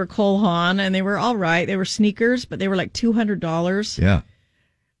because they were Cole Haan, and they were all right. They were sneakers, but they were like $200. Yeah.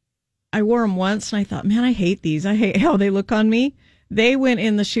 I wore them once, and I thought, man, I hate these. I hate how they look on me. They went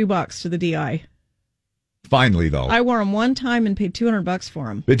in the shoebox to the DI. Finally, though. I wore them one time and paid $200 for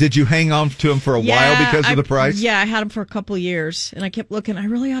them. But did you hang on to them for a while because of the price? Yeah, I had them for a couple of years, and I kept looking. I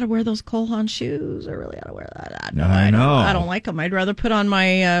really ought to wear those Cole Haan shoes. I really ought to wear that. No, I know. I don't like them. I'd rather put on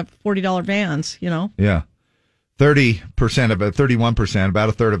my $40 Vans, you know? Yeah. 31%, about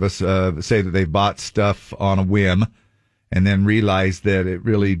a third of us say that they bought stuff on a whim and then realized that it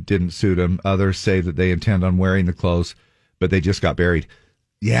really didn't suit them. Others say that they intend on wearing the clothes, but they just got buried.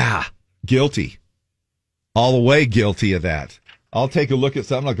 Yeah, guilty. All the way guilty of that. I'll take a look at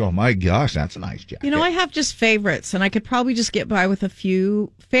something. I'll go, oh my gosh, that's a nice jacket. You know, I have just favorites, and I could probably just get by with a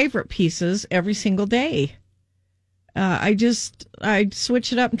few favorite pieces every single day. I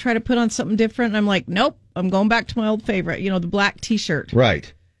switch it up and try to put on something different, and I'm like, nope, I'm going back to my old favorite, the black T-shirt.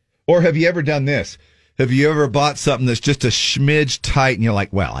 Right. Or have you ever done this? Have you ever bought something that's just a smidge tight, and you're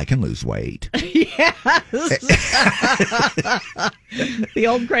like, well, I can lose weight? Yes. The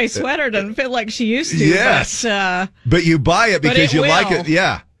old gray sweater doesn't fit like she used to. Yes. But you buy it because you like it.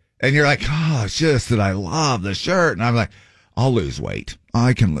 Yeah. And you're like, oh, it's just that I love the shirt. And I'm like, I'll lose weight.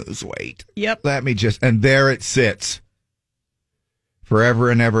 I can lose weight. Yep. Let me just, and there it sits. Forever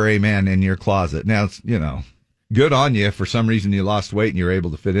and ever, amen, in your closet. Now, it's, good on you. For some reason, you lost weight and you're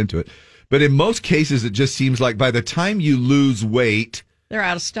able to fit into it. But in most cases, it just seems like by the time you lose weight, they're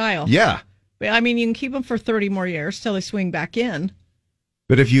out of style. Yeah. I mean, you can keep them for 30 more years till they swing back in.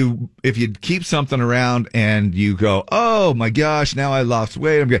 But if you keep something around and you go, oh my gosh, now I lost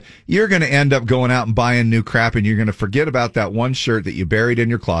weight, you're going to end up going out and buying new crap, and you're going to forget about that one shirt that you buried in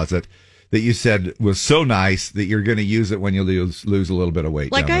your closet that you said was so nice that you're going to use it when you lose a little bit of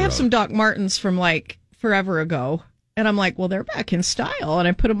weight. Like I have some Doc Martens from like forever ago. And I'm like, well, they're back in style. And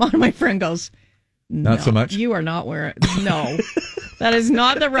I put them on, and my friend goes, no, not so much. You are not wearing, no, that is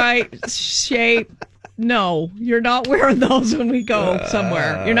not the right shape. No, you're not wearing those when we go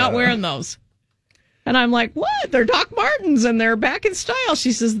somewhere. You're not wearing those. And I'm like, what? They're Doc Martens and they're back in style.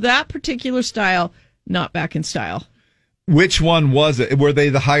 She says that particular style, not back in style. Which one was it? Were they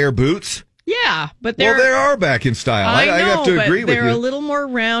the higher boots? Yeah, but they are back in style. I have to agree with you. They're a little more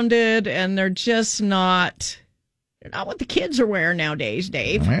rounded, and they're just not. They're not what the kids are wearing nowadays,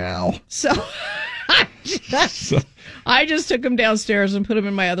 Dave. Wow. So I just took them downstairs and put them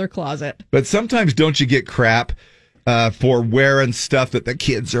in my other closet. But sometimes don't you get crap for wearing stuff that the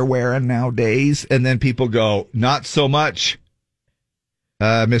kids are wearing nowadays? And then people go, not so much,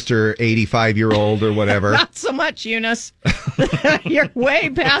 Mr. 85-year-old or whatever. Not so much, Eunice. You're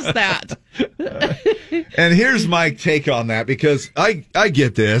way past that. And here's my take on that, because I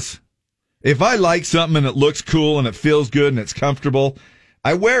get this. If I like something and it looks cool and it feels good and it's comfortable,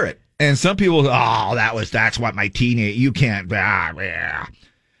 I wear it. And some people, that's what my teenage, you can't, yeah.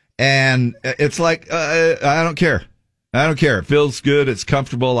 And it's like, I don't care. I don't care. It feels good. It's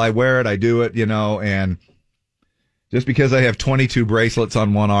comfortable. I wear it. I do it, and just because I have 22 bracelets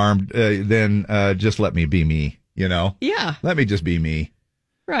on one arm, then just let me be me, Yeah. Let me just be me.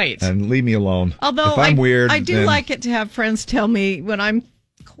 Right. And leave me alone. Although if I'm weird, I do like it to have friends tell me when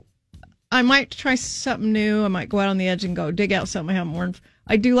I might try something new. I might go out on the edge and go dig out something I haven't worn.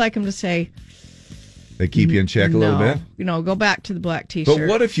 I do like them to say, they keep you in check a little bit. Go back to the black T-shirt. But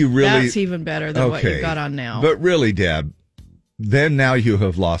what if you really? That's even better than what you've got on now. But really, Deb, then now you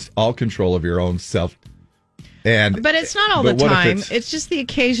have lost all control of your own self. But it's not all the time. It's just the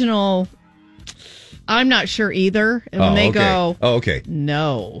occasional. I'm not sure either. And when they go,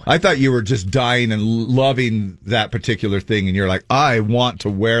 no. I thought you were just dying and loving that particular thing, and you're like, I want to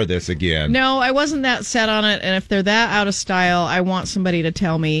wear this again. No, I wasn't that set on it. And if they're that out of style, I want somebody to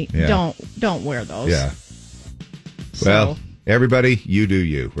tell me, don't wear those. Yeah. Well, everybody, you do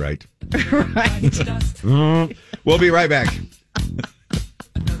you, right? Right. We'll be right back.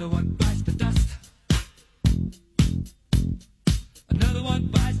 Another one bites the dust. Another one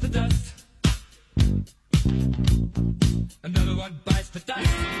bites the dust. Another one bites the dust.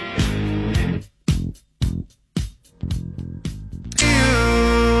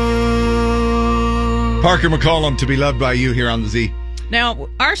 Parker McCollum, To Be Loved by You, here on the Z. Now,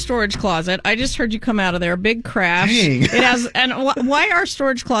 our storage closet, I just heard you come out of there, big crash. Dang. It has, and why our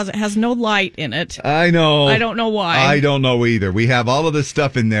storage closet has no light in it? I know. I don't know why. I don't know either. We have all of this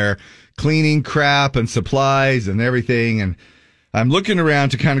stuff in there, cleaning crap and supplies and everything, and I'm looking around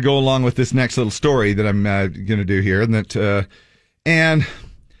to kind of go along with this next little story that I'm going to do here, and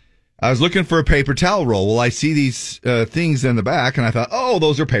I was looking for a paper towel roll. Well, I see these things in the back, and I thought, oh,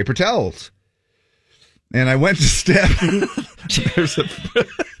 those are paper towels. And I went to step. There's a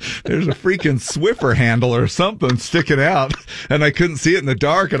freaking Swiffer handle or something sticking out, and I couldn't see it in the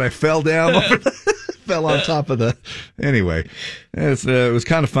dark, and I fell down, fell on top of the. Anyway, it was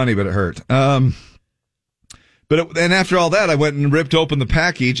kind of funny, but it hurt. And after all that, I went and ripped open the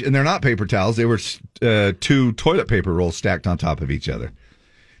package, and they're not paper towels. They were 2 toilet paper rolls stacked on top of each other.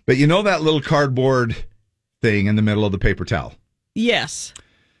 But you know that little cardboard thing in the middle of the paper towel? Yes.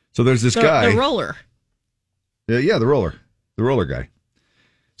 So there's this guy. The roller. Yeah, the roller guy.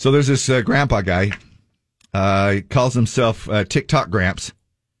 So there's this grandpa guy. He calls himself TikTok Gramps.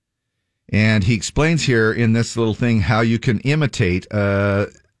 And he explains here in this little thing how you can imitate a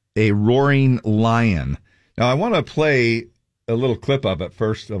roaring lion. Now, I want to play a little clip of it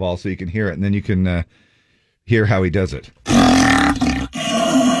first of all so you can hear it, and then you can hear how he does it.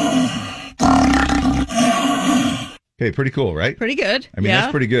 Okay, pretty cool, right? Pretty good. I mean, that's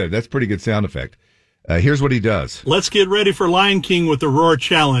pretty good. That's a pretty good sound effect. Here's what he does. Let's get ready for Lion King with the Roar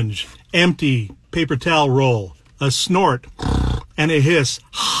Challenge. Empty paper towel roll, a snort, and a hiss.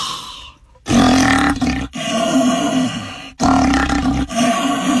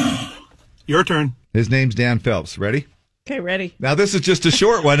 Your turn. His name's Dan Phelps. Ready? Okay, ready. Now, this is just a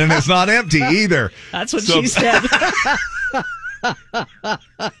short one, and it's not empty either. That's what she said.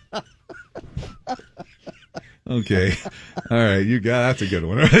 Okay. All right. You got that's a good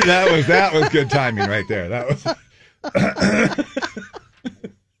one. That was good timing right there. That was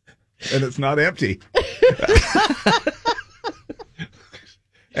and it's not empty.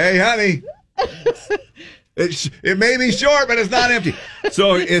 Hey, honey. It may be short, but it's not empty.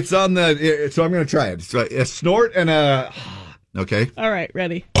 So it's on the so I'm going to try it. It's a snort and a okay. All right,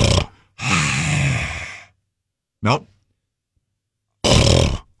 ready. Nope.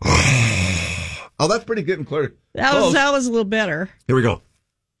 Oh, that's pretty good and clear. That was a little better. Here we go.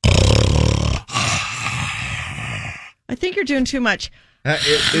 I think you're doing too much.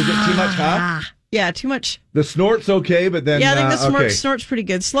 Is it too much, huh? Yeah, too much. The snort's okay, but then... Yeah, I think the snort's pretty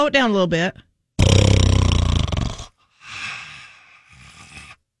good. Slow it down a little bit.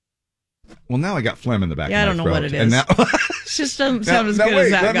 Well, now I got phlegm in the back of my Yeah, I don't know throat. what it is. And now, It just doesn't sound as good wait,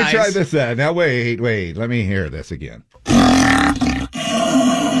 as that, let guys. me try this. Now, wait. Let me hear this again.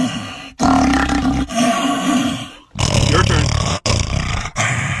 Your turn.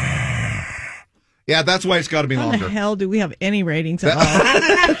 Yeah, that's why it's got to be How longer. the hell do we have any ratings at all?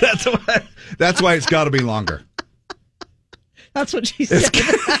 That's why it's got to be longer. That's what she said.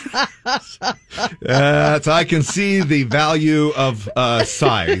 I can see the value of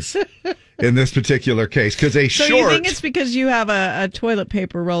size in this particular case because So you think it's because you have a toilet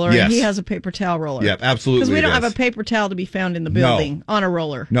paper roller Yes. and he has a paper towel roller? Yep, absolutely. Because we don't it have is. a paper towel to be found in the building on a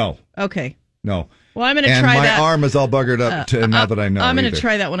roller. No. Okay. No. Well, I'm going to and try my that. arm is all buggered up now that I know. I'm going to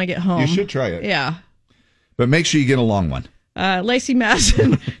try that when I get home. You should try it. Yeah. But make sure you get a long one. Lacey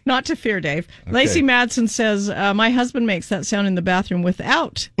Madsen, not to fear, Dave. Okay. Lacey Madsen says, my husband makes that sound in the bathroom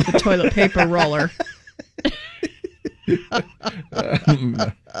without the toilet paper roller. All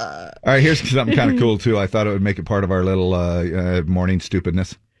right, here's something kind of cool, too. I thought it would make it part of our little morning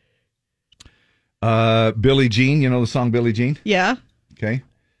stupidness. Billie Jean, you know the song Billie Jean? Yeah. Okay.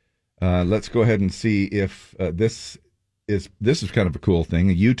 Let's go ahead and see if this is kind of a cool thing.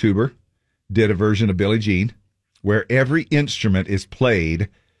 A YouTuber did a version of Billie Jean where every instrument is played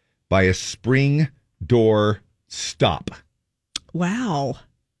by a spring door stop. Wow.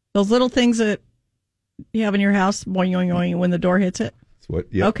 Those little things that you have in your house, boing, boing, boing, when the door hits it? That's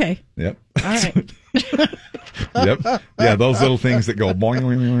what, yep. Okay. Yep. All right. Yep. Yeah, those little things that go boing,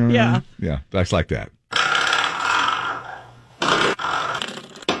 boing, boing. Yeah. Yeah, that's like that.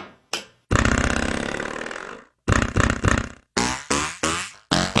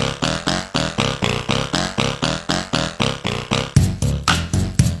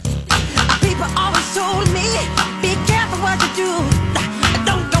 People always told me, be careful what you do.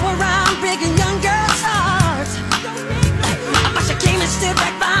 Don't go around breaking young girls' hearts. But she came and stood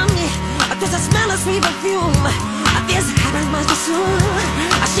right by me. There's a smell of sweet perfume. This happened much too soon.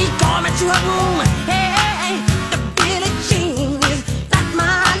 She called me to her room. Hey, the Billie Jean is not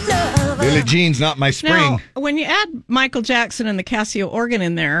my love. Billie Jean's not my spring. Now, when you add Michael Jackson and the Casio organ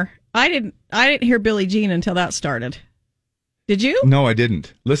in there, I didn't hear Billie Jean until that started. Did you? No, I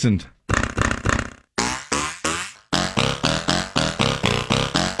didn't. Listen.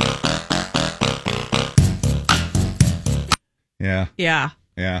 Yeah. Yeah.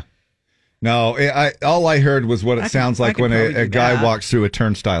 Yeah. No, all I heard was what it sounds like when a guy walks through a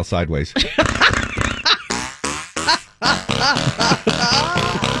turnstile sideways.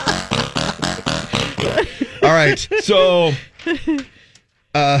 All right, so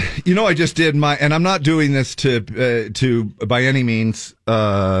I just did and I'm not doing this to by any means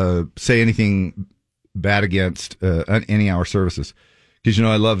say anything bad against Any Hour Services, because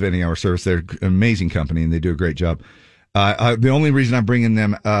I love Any Hour Service. They're an amazing company and they do a great job. The only reason I'm bringing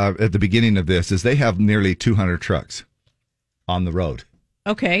them at the beginning of this is they have nearly 200 trucks on the road.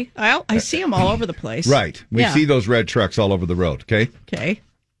 Okay. I see them all over the place. Right. We see those red trucks all over the road, okay? Okay.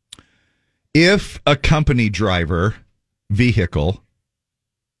 If a company driver vehicle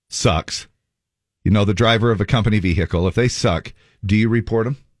sucks, the driver of a company vehicle, if they suck, do you report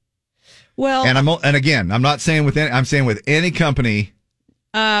them? Well, and again, I'm not saying I'm saying with any company.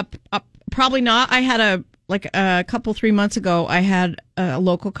 Probably not. I had a couple 3 months ago, I had a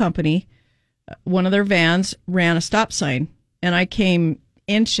local company, one of their vans ran a stop sign and I came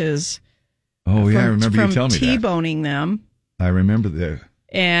inches. Oh, yeah, I remember you telling me that. T-boning them. I remember that.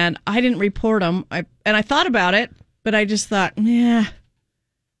 And I didn't report them. I thought about it, but I just thought, yeah.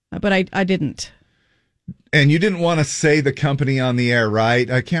 But I didn't. And you didn't want to say the company on the air, right?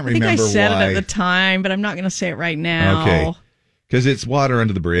 I can't remember why. I think I said it at the time, but I'm not going to say it right now. Okay. Because it's water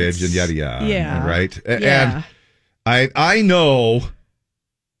under the bridge and yada yada. Yeah. Right? Yeah. And I know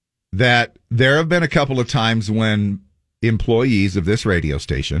that there have been a couple of times when employees of this radio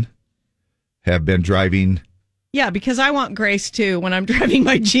station have been driving. Yeah, because I want grace too when I'm driving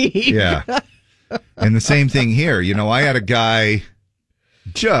my Jeep. Yeah. And the same thing here. You know, I had a guy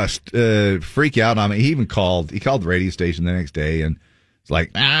just freak out on me. He even called the radio station the next day and it's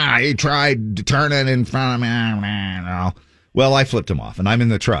like, he tried turning in front of me. No. Well, I flipped him off and I'm in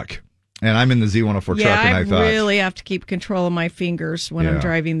the truck and I'm in the Z104 truck. And I thought, really have to keep control of my fingers when I'm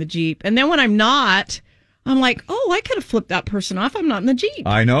driving the Jeep. And then when I'm not, I'm like, I could have flipped that person off. I'm not in the Jeep.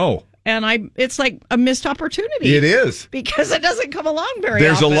 I know. And it's like a missed opportunity. It is. Because it doesn't come along very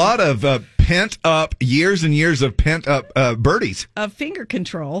There's often. a lot of pent up, years and years of pent up birdies. Of finger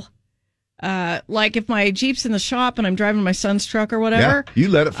control. Like if my Jeep's in the shop and I'm driving my son's truck or whatever. Yeah, you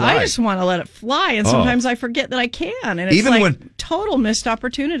let it fly. I just want to let it fly. And sometimes I forget that I can. And it's even like when, total missed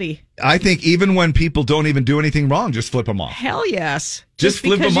opportunity. I think even when people don't even do anything wrong, just flip them off. Hell yes. Just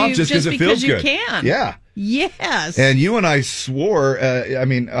flip them off just because it feels good. You can. Yeah. Yes. And you and I swore,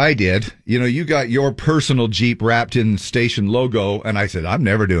 I did. You know, you got your personal Jeep wrapped in station logo, and I said, I'm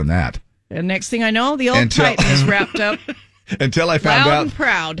never doing that. And next thing I know, the old Titan is wrapped up. Until I found loud out, and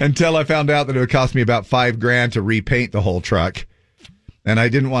proud. Until I found out that it would cost me about $5,000 to repaint the whole truck, and I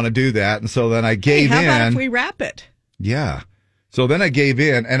didn't want to do that, and so then I gave in. How about if we wrap it? Yeah. So then I gave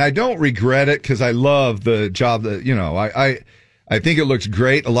in, and I don't regret it because I love the job that I think it looks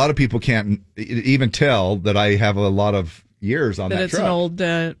great. A lot of people can't even tell that I have a lot of years on that truck. It's an old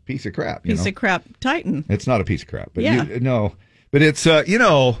piece of crap. Piece of crap Titan. It's not a piece of crap, but yeah. But it's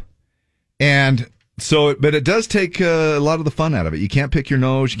and so, but it does take a lot of the fun out of it. You can't pick your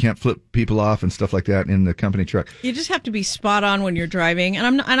nose, you can't flip people off and stuff like that in the company truck. You just have to be spot on when you're driving,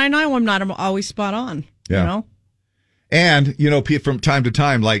 and I know I'm not always spot on. Yeah. You know, and from time to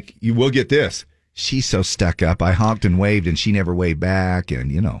time, like you will get this. She's so stuck up. I honked and waved, and she never waved back,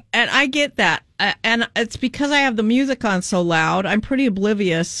 and And I get that, and it's because I have the music on so loud. I'm pretty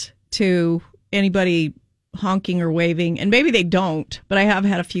oblivious to anybody honking or waving, and maybe they don't, but I have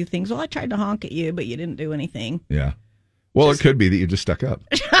had a few things. Well, I tried to honk at you, but you didn't do anything. Yeah. Well, it could be that you're just stuck up,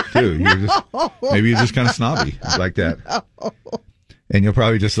 too. Maybe you're just kind of snobby like that. No. And you'll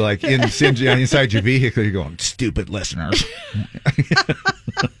probably just inside your vehicle, you're going, stupid listeners.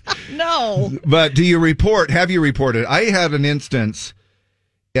 No. But have you reported? I had an instance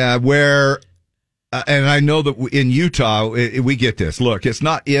where, and I know that in Utah, we get this. Look, it's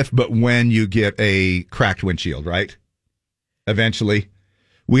not if, but when you get a cracked windshield, right? Eventually.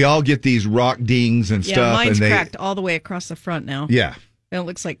 We all get these rock dings and stuff. Yeah, mine's cracked all the way across the front now. Yeah. And it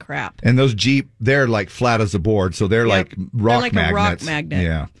looks like crap. And those Jeep, they're like flat as a board, so they're like rock magnets. A rock magnet.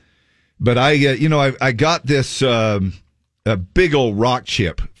 Yeah. But I got this a big old rock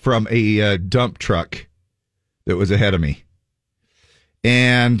chip from a dump truck that was ahead of me.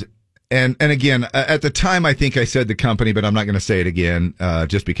 And again, at the time, I think I said the company, but I'm not going to say it again,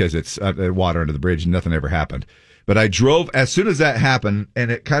 just because it's water under the bridge and nothing ever happened. But I drove, as soon as that happened, and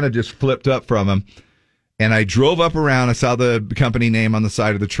it kind of just flipped up from him. And I drove up around. I saw the company name on the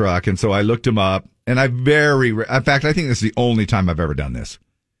side of the truck. And so I looked him up. And in fact, I think this is the only time I've ever done this.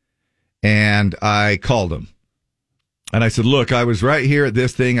 And I called him. And I said, look, I was right here at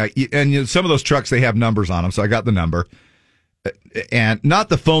this thing. Some of those trucks, they have numbers on them. So I got the number. And not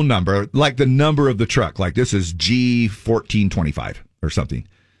the phone number, like the number of the truck. Like this is G1425 or something.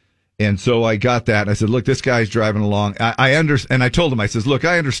 And so I got that. I said, look, this guy's driving along. I understand. And I told him, I says, look,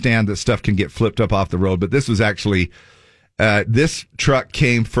 I understand that stuff can get flipped up off the road, but this was actually, this truck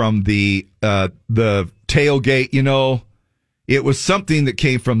came from the tailgate, it was something that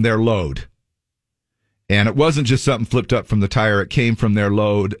came from their load. And it wasn't just something flipped up from the tire. It came from their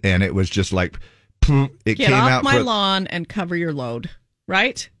load. And it was just like, it Get came off out. my lawn and cover your load.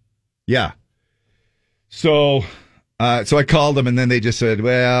 Right? Yeah. So I called them, and then they just said,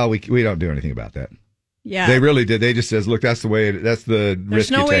 well, we don't do anything about that. Yeah. They really did. They just says, look, that's the risk you take.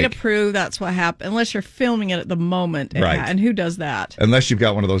 There's no way to prove that's what happened unless you're filming it at the moment. Right. And who does that? Unless you've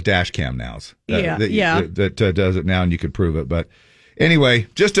got one of those dash cam nows. That does it now, and you could prove it. But anyway,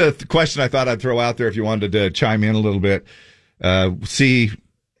 just a question I thought I'd throw out there if you wanted to chime in a little bit. And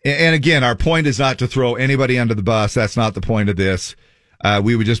again, our point is not to throw anybody under the bus. That's not the point of this.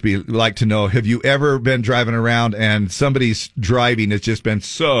 We would just like to know, have you ever been driving around and somebody's driving has just been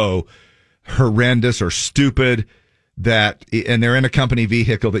so horrendous or stupid and they're in a company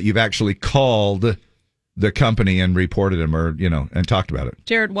vehicle that you've actually called the company and reported them or, and talked about it?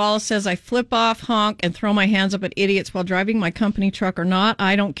 Jared Wallace says, I flip off, honk, and throw my hands up at idiots while driving my company truck or not.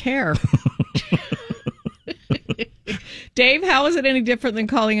 I don't care. Dave, how is it any different than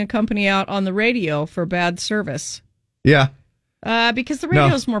calling a company out on the radio for bad service? Yeah. Because the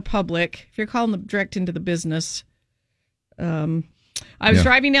radio is more public. If you're calling them direct into the business. I was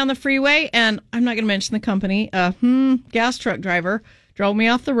driving down the freeway, and I'm not going to mention the company. Gas truck driver drove me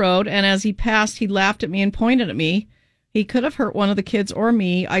off the road, and as he passed, he laughed at me and pointed at me. He could have hurt one of the kids or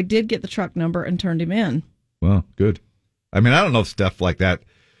me. I did get the truck number and turned him in. Well, good. I mean, I don't know stuff like that.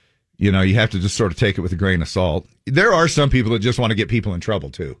 You have to just sort of take it with a grain of salt. There are some people that just want to get people in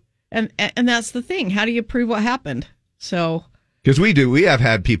trouble, too. And that's the thing. How do you prove what happened? So... Because we have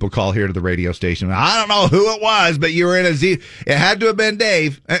had people call here to the radio station. I don't know who it was, but you were in a Z. It had to have been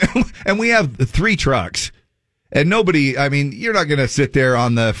Dave. And we have 3 trucks. And nobody, I mean, you're not going to sit there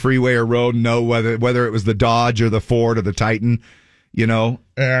on the freeway or road and know whether it was the Dodge or the Ford or the Titan,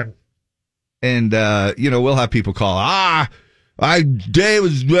 And we'll have people call, Dave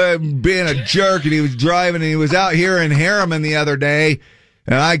was being a jerk and he was driving and he was out here in Harriman the other day.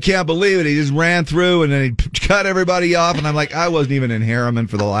 And I can't believe it. He just ran through and then he cut everybody off. And I'm like, I wasn't even in Harriman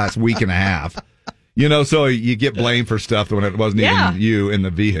for the last week and a half. So you get blamed for stuff when it wasn't even you in the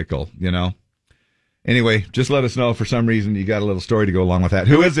vehicle, Anyway, just let us know if for some reason you got a little story to go along with that.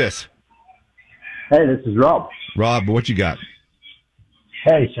 Who is this? Hey, this is Rob. Rob, what you got?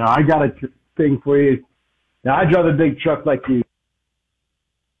 Hey, so I got a thing for you. Now, I drive a big truck like you.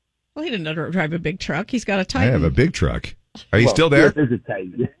 Well, he didn't drive a big truck. He's got a Titan. I have a big truck. Are you still there? Yes, it's a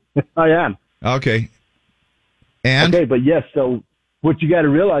Titan. I am. Okay. And? Okay, but yes, so what you got to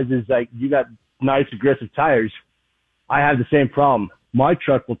realize is, you got nice, aggressive tires. I have the same problem. My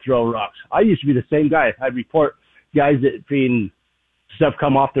truck will throw rocks. I used to be the same guy. I'd report guys that being stuff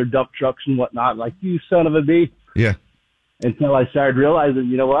come off their dump trucks and whatnot, like, you son of a bee. Yeah. Until I started realizing,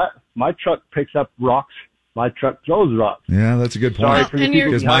 you know what? My truck picks up rocks. My truck throws rocks. Yeah, that's a good point.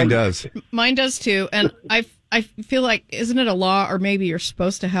 Because mine does. Mine does too. And I feel like, isn't it a law, or maybe you're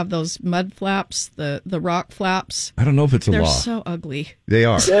supposed to have those mud flaps, the rock flaps? I don't know if it's a law. They're so ugly. They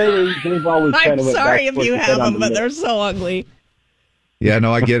are. They've always I'm sorry if you have them, but they're so ugly. Yeah,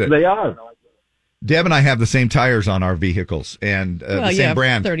 no, I get it. They are. Deb and I have the same tires on our vehicles and the same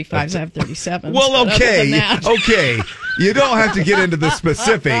brand. 35s, I have 37s. Well, okay. You don't have to get into the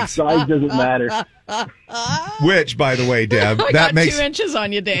specifics. Size doesn't matter. Which, by the way, Deb, I got 2 inches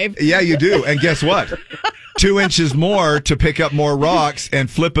on you, Dave. Yeah, you do. And guess what? 2 inches more to pick up more rocks and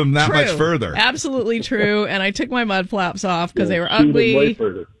flip them that much further. Absolutely true. And I took my mud flaps off because they were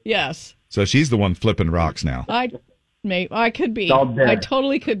ugly. Yes. So she's the one flipping rocks now. I could be. I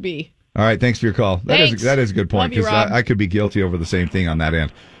totally could be. All right, thanks for your call. That is a good point, because I could be guilty over the same thing on that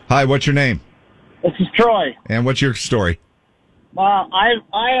end. Hi, what's your name? This is Troy. And what's your story? Well,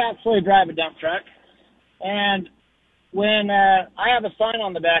 I actually drive a dump truck, and when I have a sign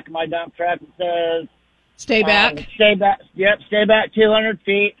on the back of my dump truck that says, "Stay back." Stay back. Yep, stay back 200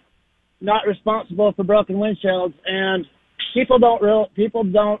 feet. Not responsible for broken windshields, and people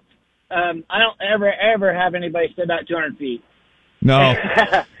don't. I don't ever have anybody stay back 200 feet. No.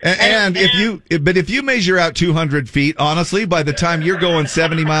 and if you measure out 200 feet, honestly, by the time you're going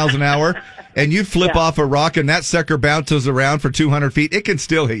 70 miles an hour and you flip off a rock and that sucker bounces around for 200 feet, it can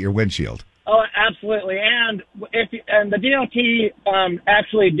still hit your windshield. Oh, absolutely. And the DOT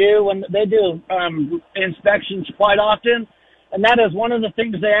actually do, when they do inspections quite often, and that is one of the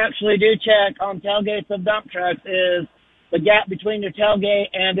things they actually do check on tailgates of dump trucks is the gap between your tailgate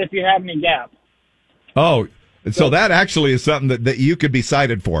and if you have any gap. Oh, so that actually is something that you could be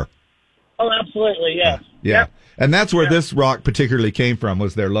cited for. Oh, absolutely, yes. Yeah. Yep. And that's where this rock particularly came from,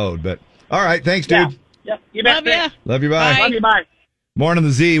 was their load. But all right, thanks, dude. Yep. You bet. Love you. Love you, bye. Love you, bye. Morning,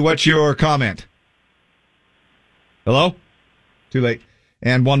 the Z. What's your comment? Hello? Too late.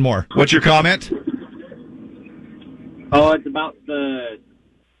 And one more. What's your comment? Oh, it's about the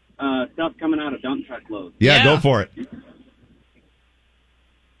stuff coming out of dump truck loads. Yeah, go for it.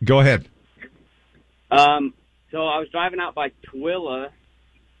 Go ahead. So I was driving out by Tooele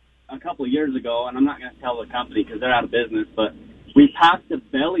a couple of years ago, and I'm not going to tell the company because they're out of business, but we passed a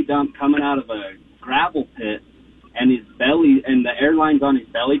belly dump coming out of a gravel pit, and the airlines on his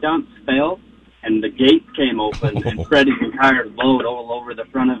belly dump fell, and the gates came open and spread his entire load all over the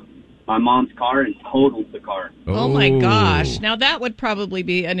front of my mom's car and totaled the car. Oh my gosh. Now that would probably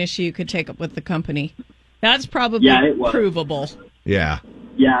be an issue you could take up with the company. That's probably provable. Yeah.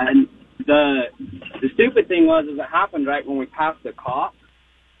 Yeah, and the stupid thing was it happened right when we passed the cop,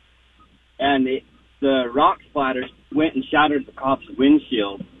 and the rock splatters went and shattered the cop's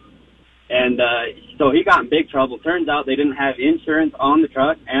windshield. And so he got in big trouble. Turns out they didn't have insurance on the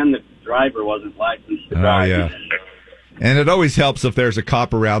truck, and the driver wasn't licensed to drive. Oh, yeah. And it always helps if there's a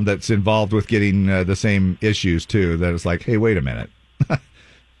cop around that's involved with getting the same issues, too, that it's like, hey, wait a minute.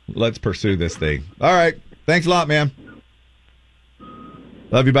 Let's pursue this thing. All right. Thanks a lot, man.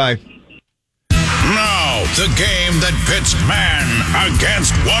 Love you. Bye. Now, the game that pits man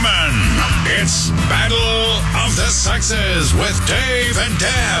against woman. It's Battle of the Sexes with Dave and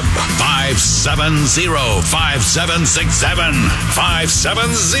Deb. 570-5767.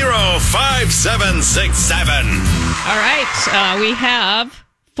 570-5767. All right. We have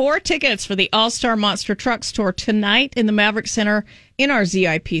 4 tickets for the All-Star Monster Truck Tour tonight in the Maverick Center in our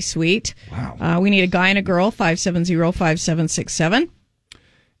ZIP suite. Wow. We need a guy and a girl, 570-5767.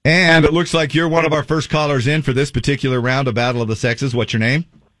 And it looks like you're one of our first callers in for this particular round of Battle of the Sexes. What's your name?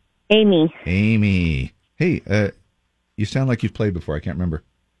 Amy. Amy. Hey, you sound like you've played before. I can't remember.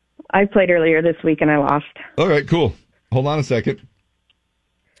 I played earlier this week and I lost. All right, cool. Hold on a second.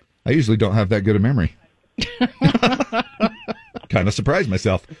 I usually don't have that good a memory. Kind of surprised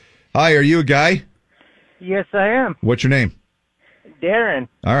myself. Hi, are you a guy? Yes, I am. What's your name? Darren.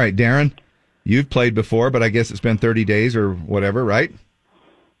 All right, Darren. You've played before, but I guess it's been 30 days or whatever, right?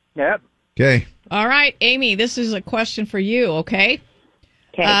 Yep. Okay. All right, Amy, this is a question for you, okay?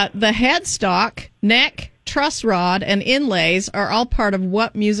 Okay. The headstock, neck, truss rod, and inlays are all part of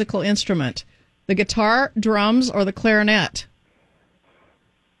what musical instrument? The guitar, drums, or the clarinet?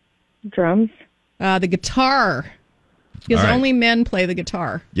 Drums. The guitar. Because All right. only men play the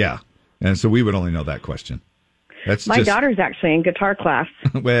guitar. Yeah. And so we would only know that question. That's My just, daughter's actually in guitar class.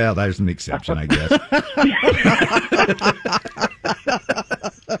 well, there's an exception, I guess.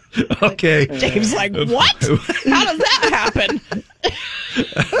 Okay. Dave's like, what? How does that happen?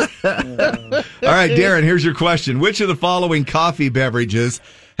 All right, Darren, here's your question. Which of the following coffee beverages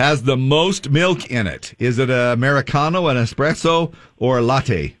has the most milk in it? Is it an Americano, an espresso, or a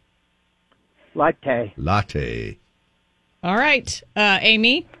latte? Latte. Latte. All right,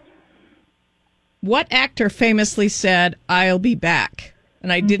 Amy. What actor famously said, "I'll be back"?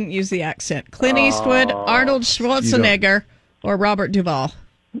 And I didn't use the accent. Clint Eastwood, Arnold Schwarzenegger, or Robert Duvall?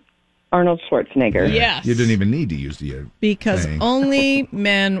 Arnold Schwarzenegger. Yes. You didn't even need to use the Because thing. only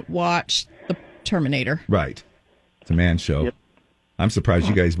men watch The Terminator. Right. It's a man show. Yep. I'm surprised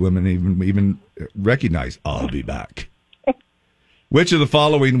you guys women even recognize I'll be back. Which of the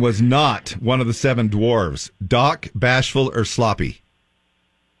following was not one of the 7 dwarves? Doc, Bashful, or Sloppy?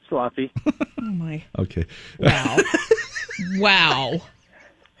 Sloppy. Oh, my. Okay. Wow. Wow.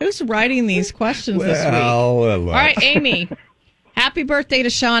 Who's writing these questions this week? All right, Amy. Happy birthday to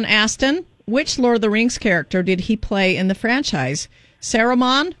Sean Astin. Which Lord of the Rings character did he play in the franchise?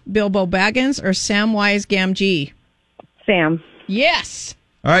 Saruman, Bilbo Baggins, or Samwise Gamgee? Sam. Yes.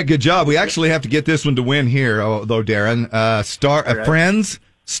 All right, good job. We actually have to get this one to win here, though, Darren. right. Friends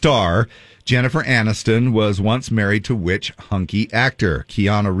star Jennifer Aniston was once married to which hunky actor?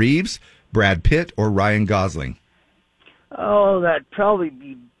 Keanu Reeves, Brad Pitt, or Ryan Gosling? Oh, that'd probably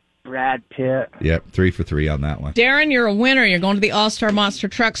be Brad Pitt. Yep, 3 for 3 on that one. Darren, you're a winner. You're going to the All-Star Monster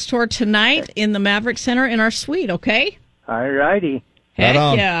Trucks Tour tonight in the Maverick Center in our suite, okay? All righty. Heck Right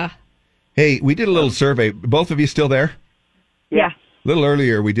on. yeah. Hey, we did a little survey. Both of you still there? Yeah. A little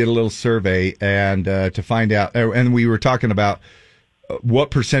earlier, we did a little survey and to find out, and we were talking about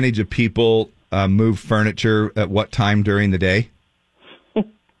what percentage of people move furniture at what time during the day.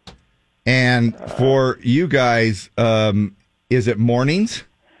 And for you guys, is it mornings?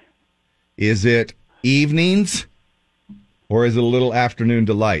 Is it evenings? Or is it a little afternoon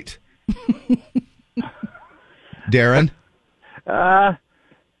delight? Darren?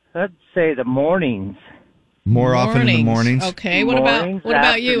 Let's say the mornings. More often in the mornings? Okay. What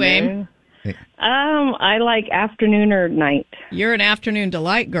about you, Aim? I like afternoon or night. You're an afternoon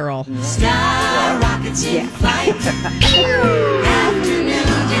delight girl. Sky rockets in flight.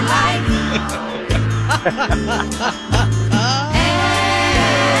 Afternoon delight.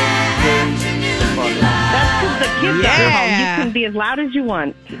 That's because the kids are home. You can be as loud as you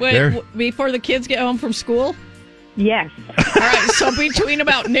want. Wait, before the kids get home from school? Yes. All right, so between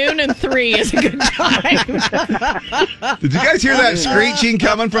about noon and 3 is a good time. Did you guys hear that screeching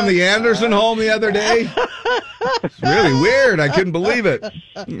coming from the Anderson home the other day? It's really weird. I couldn't believe it.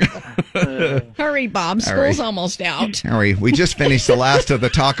 Hurry, Bob. School's almost out. Hurry. We just finished the last of the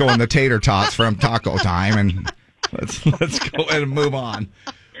taco and the tater tots from Taco Time, and let's go ahead and move on.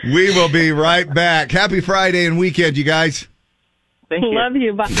 We will be right back. Happy Friday and weekend, you guys. Thank you. Love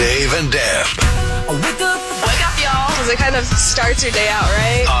you. Bye. Dave and Deb Wake up, y'all, because it kind of starts your day out,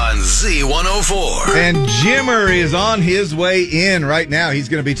 right? on Z104. And Jimmer is on his way in right now. He's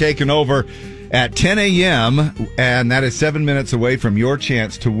going to be taking over at 10 a.m., and that is 7 minutes away from your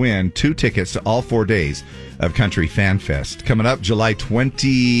chance to win 2 tickets to all 4 days of Country Fan Fest. Coming up July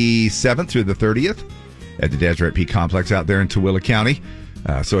 27th through the 30th at the Deseret Peak Complex out there in Tooele County.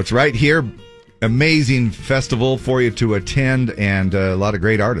 So it's right here. Amazing festival for you to attend, and a lot of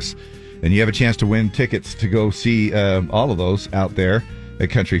great artists. And you have a chance to win tickets to go see all of those out there at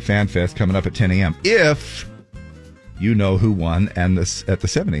Country Fan Fest coming up at 10 a.m. if you know who won and at the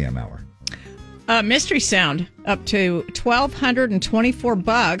 7 a.m. hour. Mystery Sound up to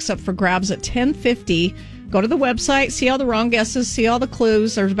 $1,224 up for grabs at 10:50. Go to the website, see all the wrong guesses, see all the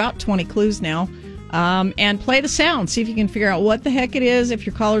clues. There's about 20 clues now. And play the sound. See if you can figure out what the heck it is. If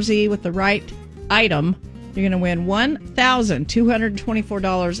you're caller Z with the right item, you're going to win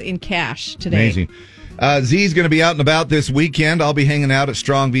 $1,224 in cash today. Amazing. Z's going to be out and about this weekend. I'll be hanging out at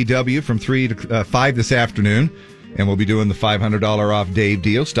Strong VW from 3 to 5 this afternoon. And we'll be doing the $500 off Dave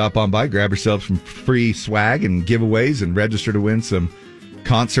deal. Stop on by, grab yourself some free swag and giveaways, and register to win some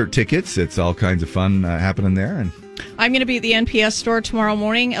concert tickets. It's all kinds of fun happening there. And I'm going to be at the NPS store tomorrow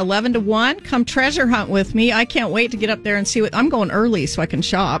morning, 11 to 1. Come treasure hunt with me. I can't wait to get up there and see what... I'm going early so I can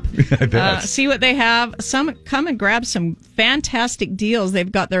shop. I bet. See what they have. Come and grab some fantastic deals.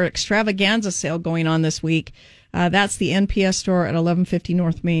 They've got their extravaganza sale going on this week. That's the NPS store at 1150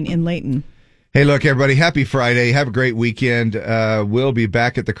 North Main in Layton. Hey, look, everybody, happy Friday. Have a great weekend. We'll be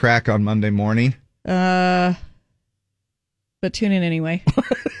back at the Crack on Monday morning. But tune in anyway.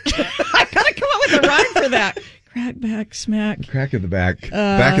 I've got to come up with a rhyme for that. Crack, back, smack. Crack at the back.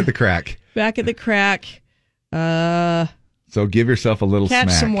 Back at the Crack. Back at the Crack. So give yourself a little catch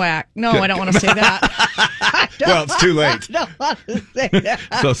smack. Some whack. No, I don't want to say that. Well, it's too late. I don't want to say that.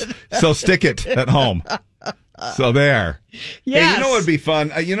 So stick it at home. So there. Yes. Hey, you know what would be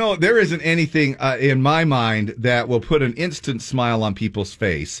fun? There isn't anything in my mind that will put an instant smile on people's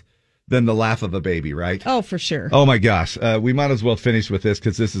face than the laugh of a baby, right? Oh, for sure. Oh, my gosh. We might as well finish with this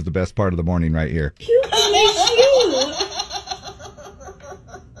because this is the best part of the morning right here. Cute